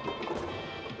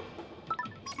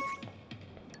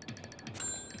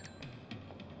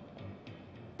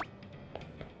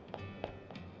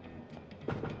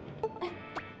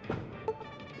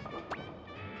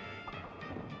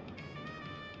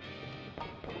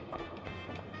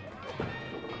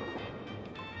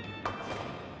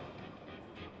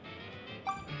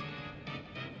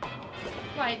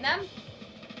 Majdnem.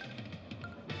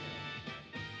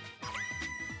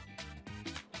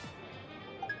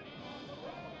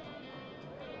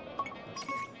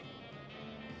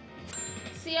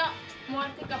 Szia,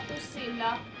 Martika,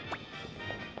 puszilla.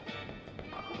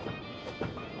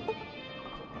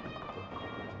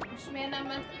 És miért nem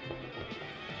ment?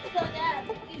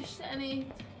 Anyád,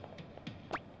 Istenét!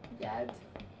 Figyeld.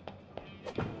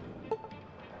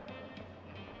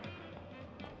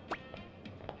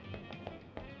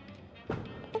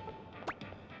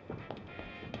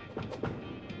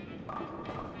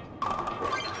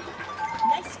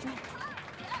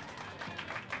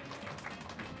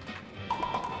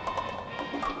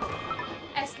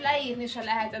 Leírni se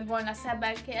lehetett volna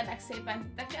szebben, kérlek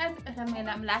szépen titeket,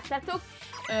 remélem láttátok.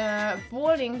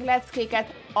 Bowling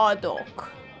leckéket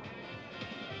adok.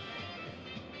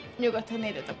 Nyugodtan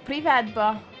írjatok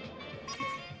privátba.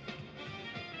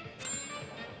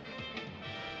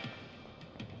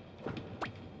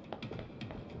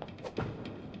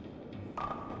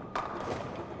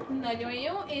 Nagyon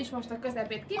jó, és most a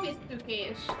közepét kivisztük,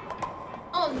 és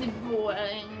only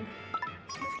bowling.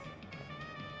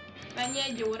 Mennyi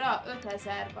egy óra?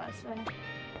 5000, bassz meg.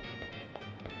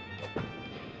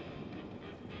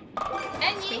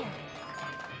 Ennyi?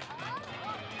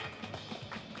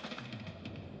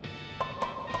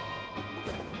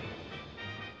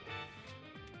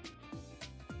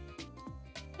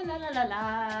 La la la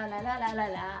la la la la la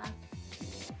la.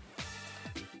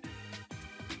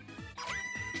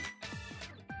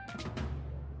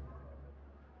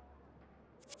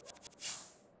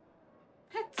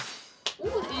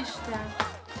 Úristen!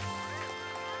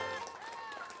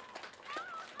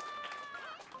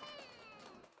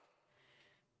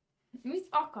 Mit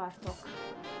akartok?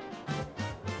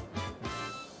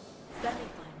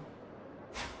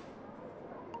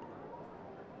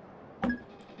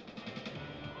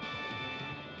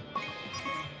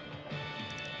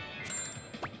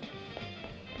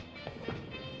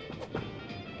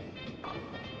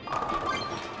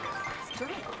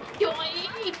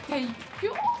 Jaj,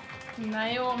 jó! Na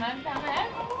jó, mentem el.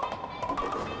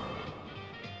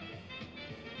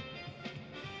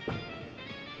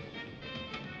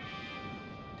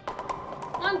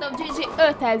 Mondom, Gigi,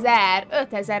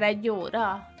 5000 egy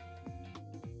óra.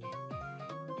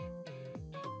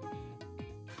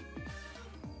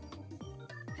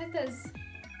 Hát ez...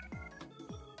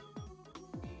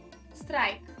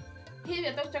 Strike.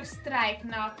 Hívjatok csak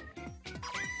Strike-nak.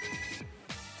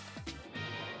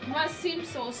 Van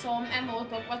szimszószom,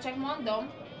 emótok, vagy csak mondom.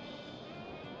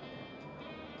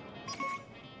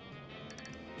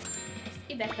 Ezt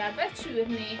ide kell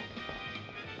becsűrni.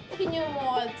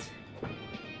 Kinyomod.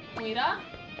 Újra.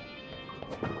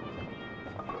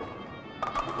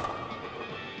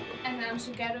 Ez nem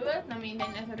sikerült, na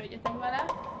mindegy, ne törődjetek vele.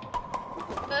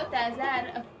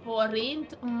 5000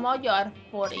 forint, magyar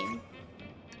forint.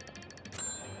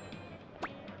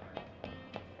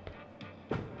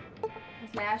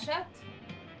 Ez leesett.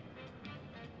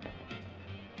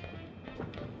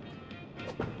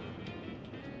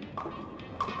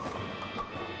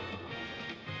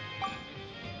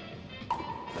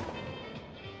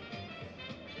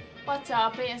 Paca a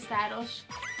pénztáros.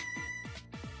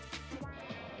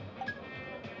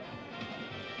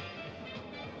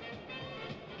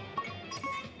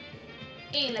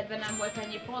 Életben nem volt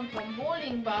ennyi pontom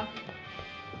bowlingba.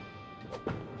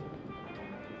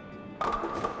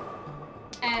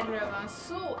 Erről van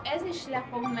szó, ez is le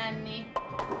fog menni.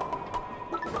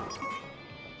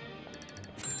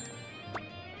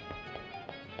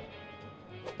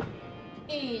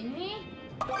 Ennyi.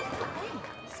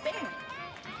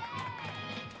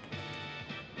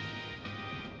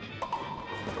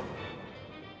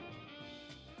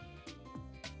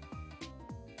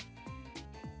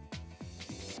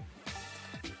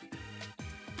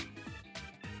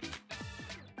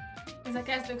 Ez a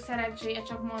kezdők szerencséje,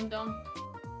 csak mondom.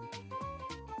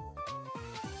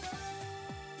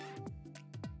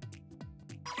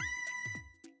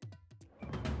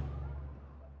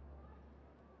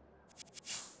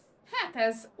 Hát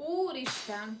ez,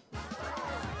 úristen!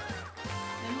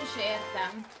 Nem is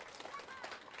értem.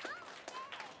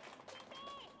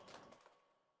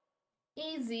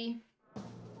 Easy.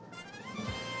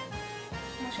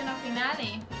 Most jön a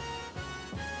finálé?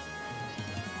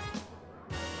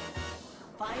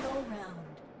 Final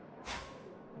round.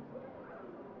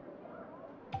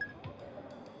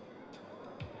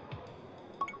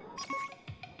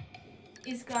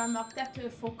 Izgalmak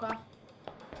tetőfoka.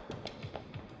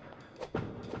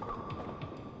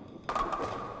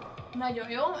 Nagyon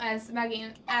jó, ez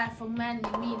megint el fog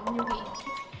menni, mint nyugi.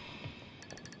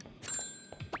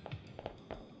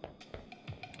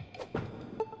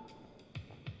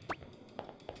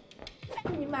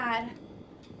 Ennyi már.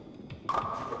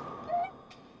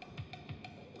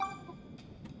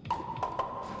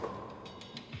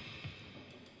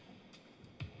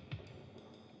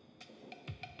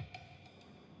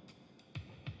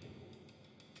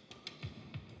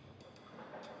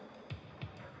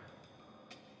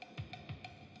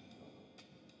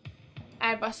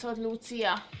 Elbaszod,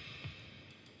 Lucia.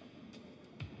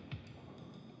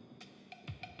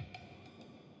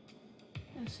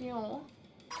 Ez jó.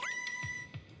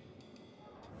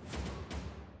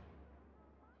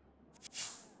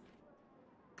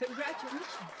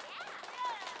 Congratulations.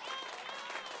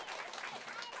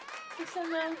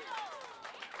 Köszönöm.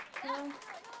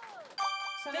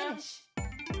 Finish.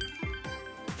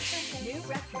 New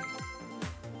record.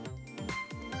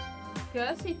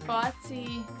 Köszi,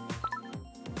 Paci.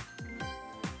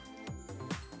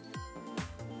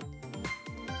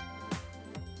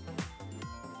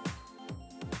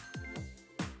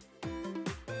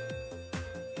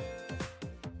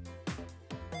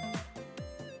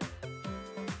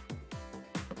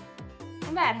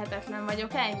 Verhetetlen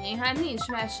vagyok, ennyi. Hát nincs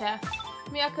mese.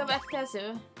 Mi a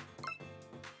következő?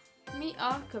 Mi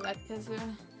a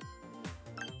következő?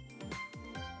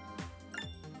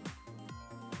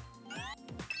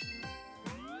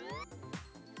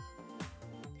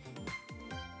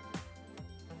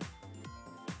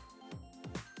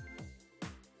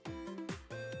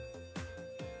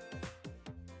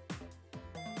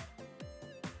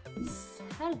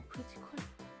 Hello, pretty cool.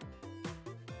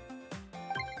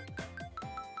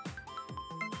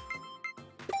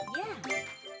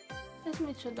 Ez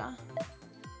micsoda?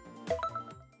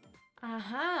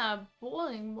 Aha,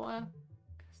 bowlingból.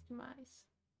 Customize.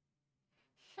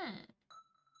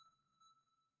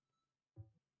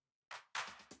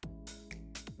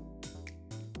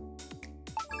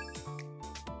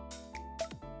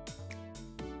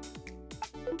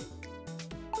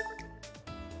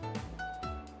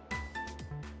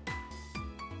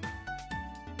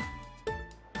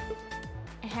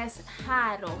 Ehhez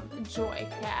 3 joy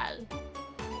kell.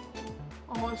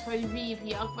 Ahhoz, hogy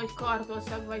vívjak, vagy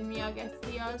kardozzak, vagy mi a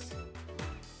geci az.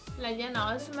 Legyen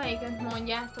az, melyiket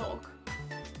mondjátok?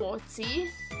 Foci,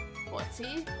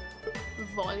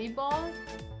 volleyball,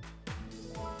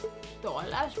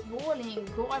 tollas,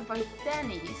 bowling, golf, vagy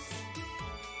tenisz.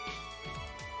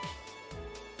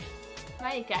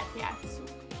 Melyiket játsszuk?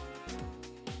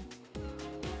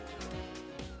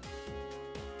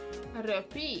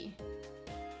 Röpi?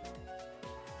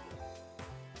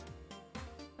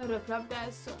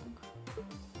 Röplabdázzunk.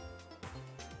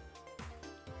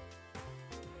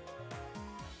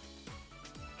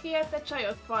 Kérte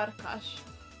csajot, farkas.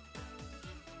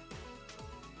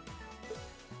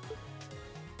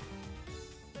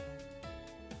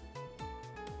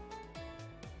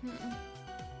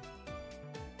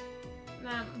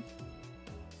 Nem.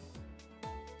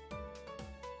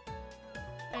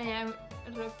 Legyen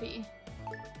röpi.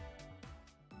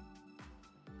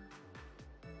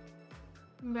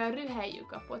 Mivel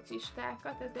rüheljük a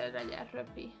focistákat, ezért legyen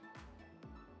röpi.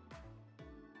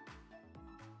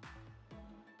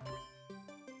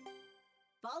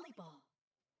 Volleyball.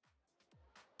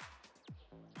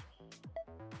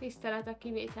 Tisztelet a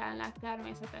kivételnek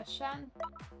természetesen.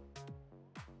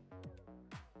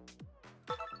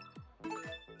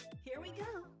 Here we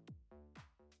go.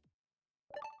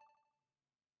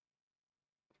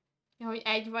 Ja, hogy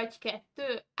 1 vagy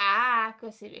 2? Á,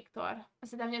 köszi, Viktor.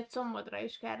 Azt hiszem, hogy a combodra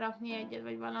is kell rakni egyet,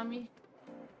 vagy valami.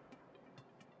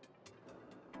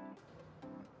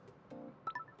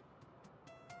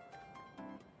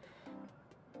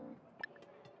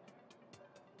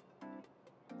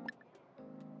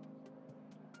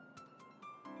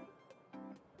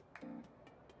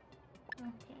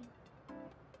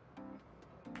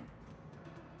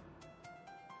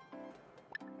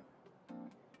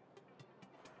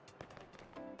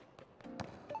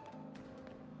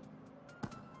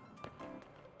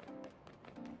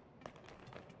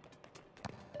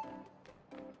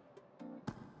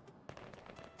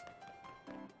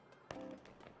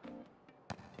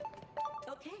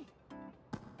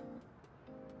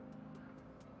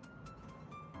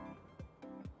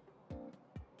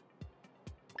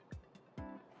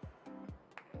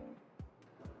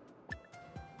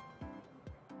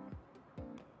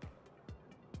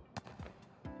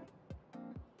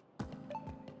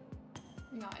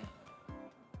 Jaj.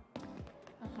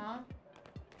 Aha.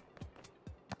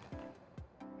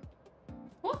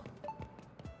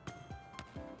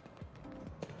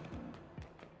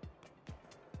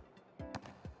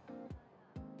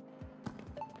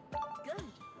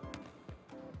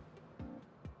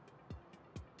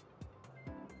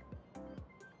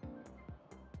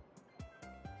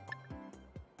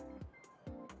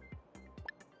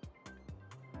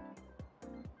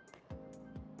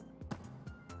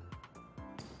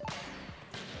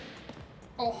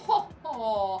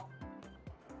 Oh-ho-ho!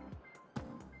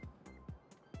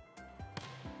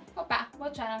 Hoppá,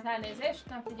 bocsánat, elnézést,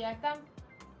 nem figyeltem.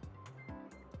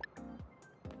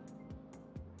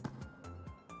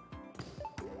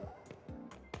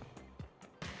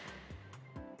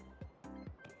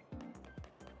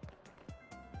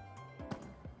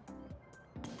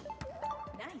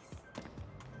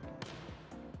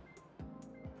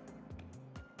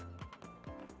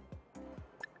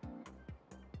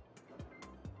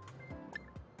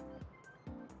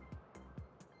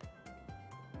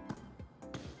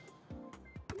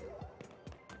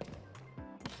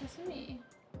 Ez mi?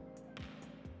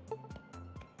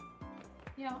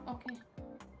 Ja, oké.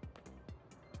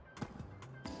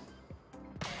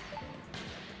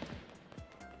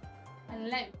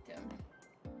 Leütöm.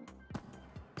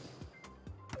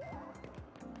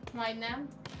 Majdnem.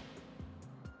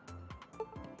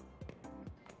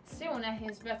 Ez jó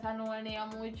nehéz betanulni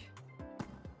amúgy.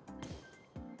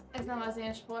 Ez nem az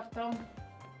én sportom.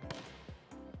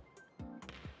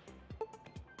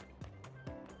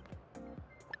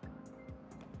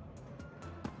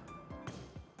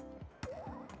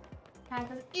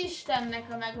 Hát az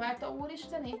Istennek a megváltó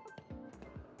úristeni?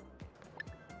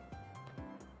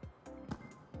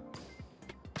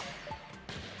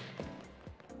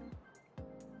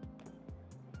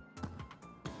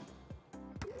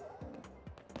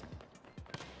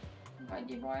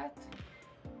 Gagyi volt.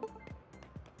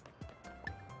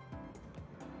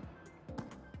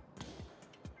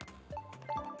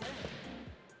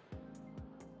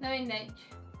 Na mindegy.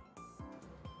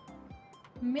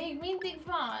 Még mindig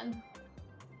van.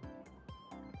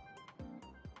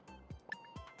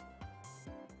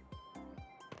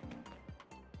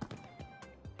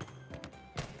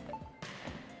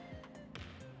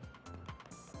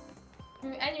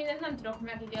 Ennyi mindent nem tudok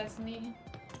megjegyezni.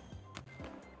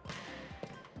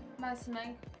 Bassz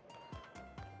meg.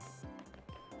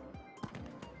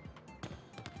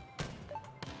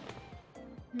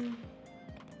 Nice.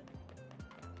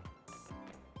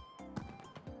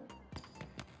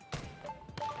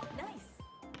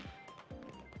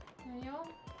 Jó.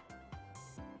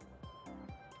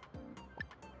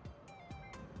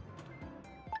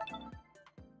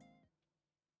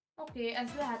 Oké,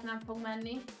 ez lehet nem fog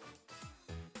menni.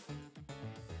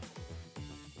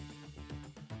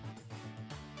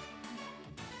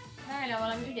 Remélem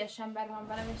valami ügyes ember van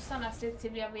velem, és szana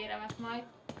szétszívli a véremet majd.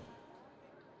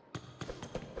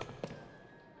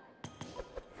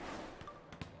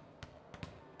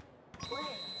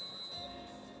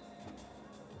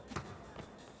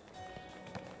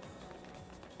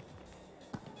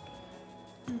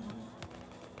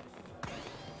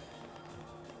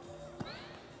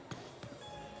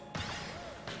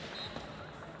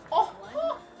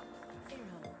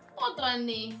 Ott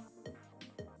lenni!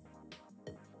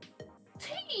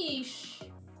 Is.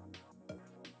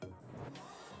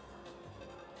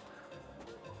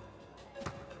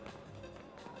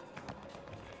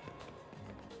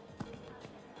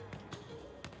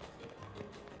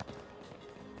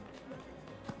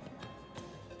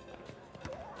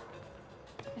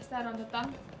 Ezt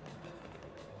elrontottam.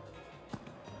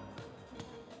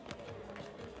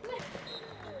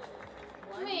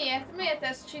 Miért? Miért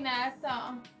ezt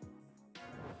csináltam?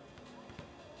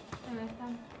 Nem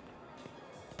értem.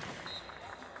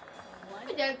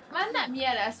 Ugye, már nem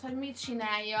jelez, hogy mit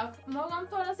csináljak.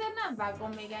 Magamtól azért nem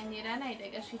vágom még ennyire, ne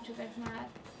idegesítsetek már.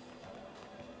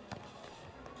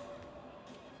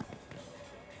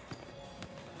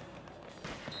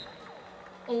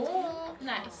 Ó,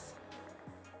 nice.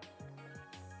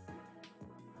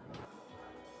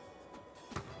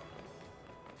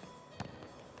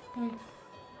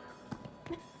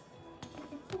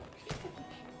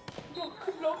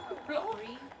 Block, block, block.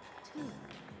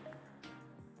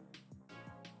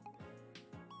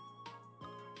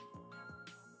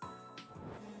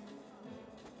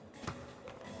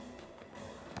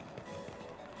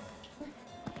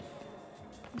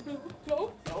 3, 2.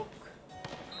 Block, block.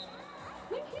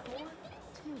 4,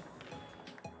 2.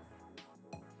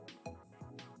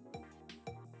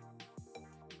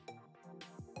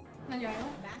 Nagyon jó.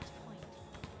 Match point.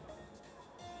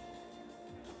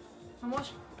 Ha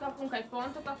most kapunk egy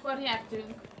pontot, akkor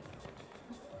nyertünk.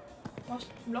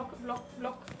 Most blokk, blokk,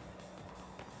 blokk.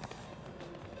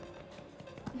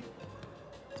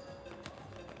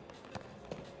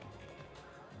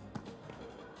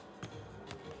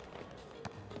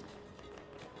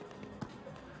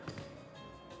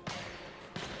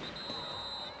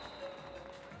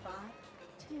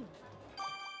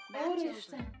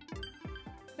 Úristen!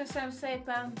 Köszönöm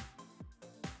szépen!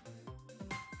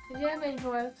 Egy élmény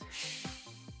volt.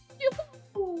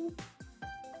 Juhu!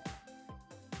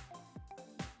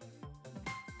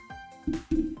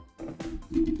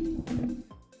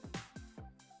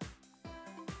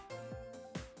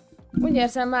 Úgy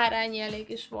érzem, már ennyi elég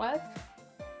is volt.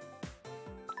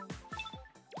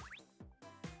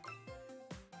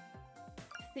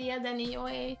 Szia, Dani, jó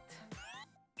ét!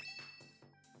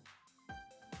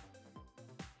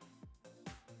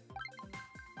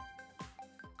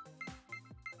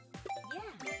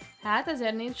 Hát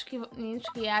azért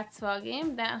nincs kijátszva a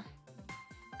game, de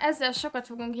ezzel sokat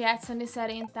fogunk játszani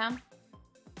szerintem.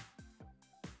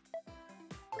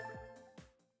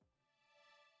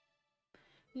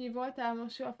 Így voltál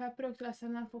most jól felpörögtől,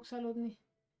 aztán nem fogsz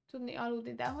tudni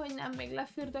aludni, de hogy nem, még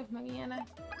lefürdök, meg ilyenek.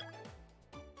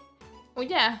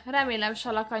 Ugye? Remélem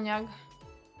salakanyag.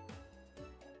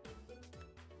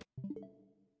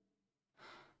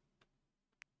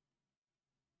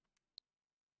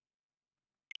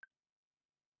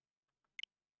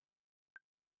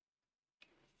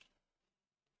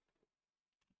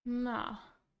 Na.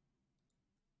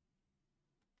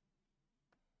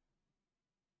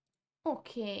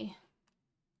 Oké.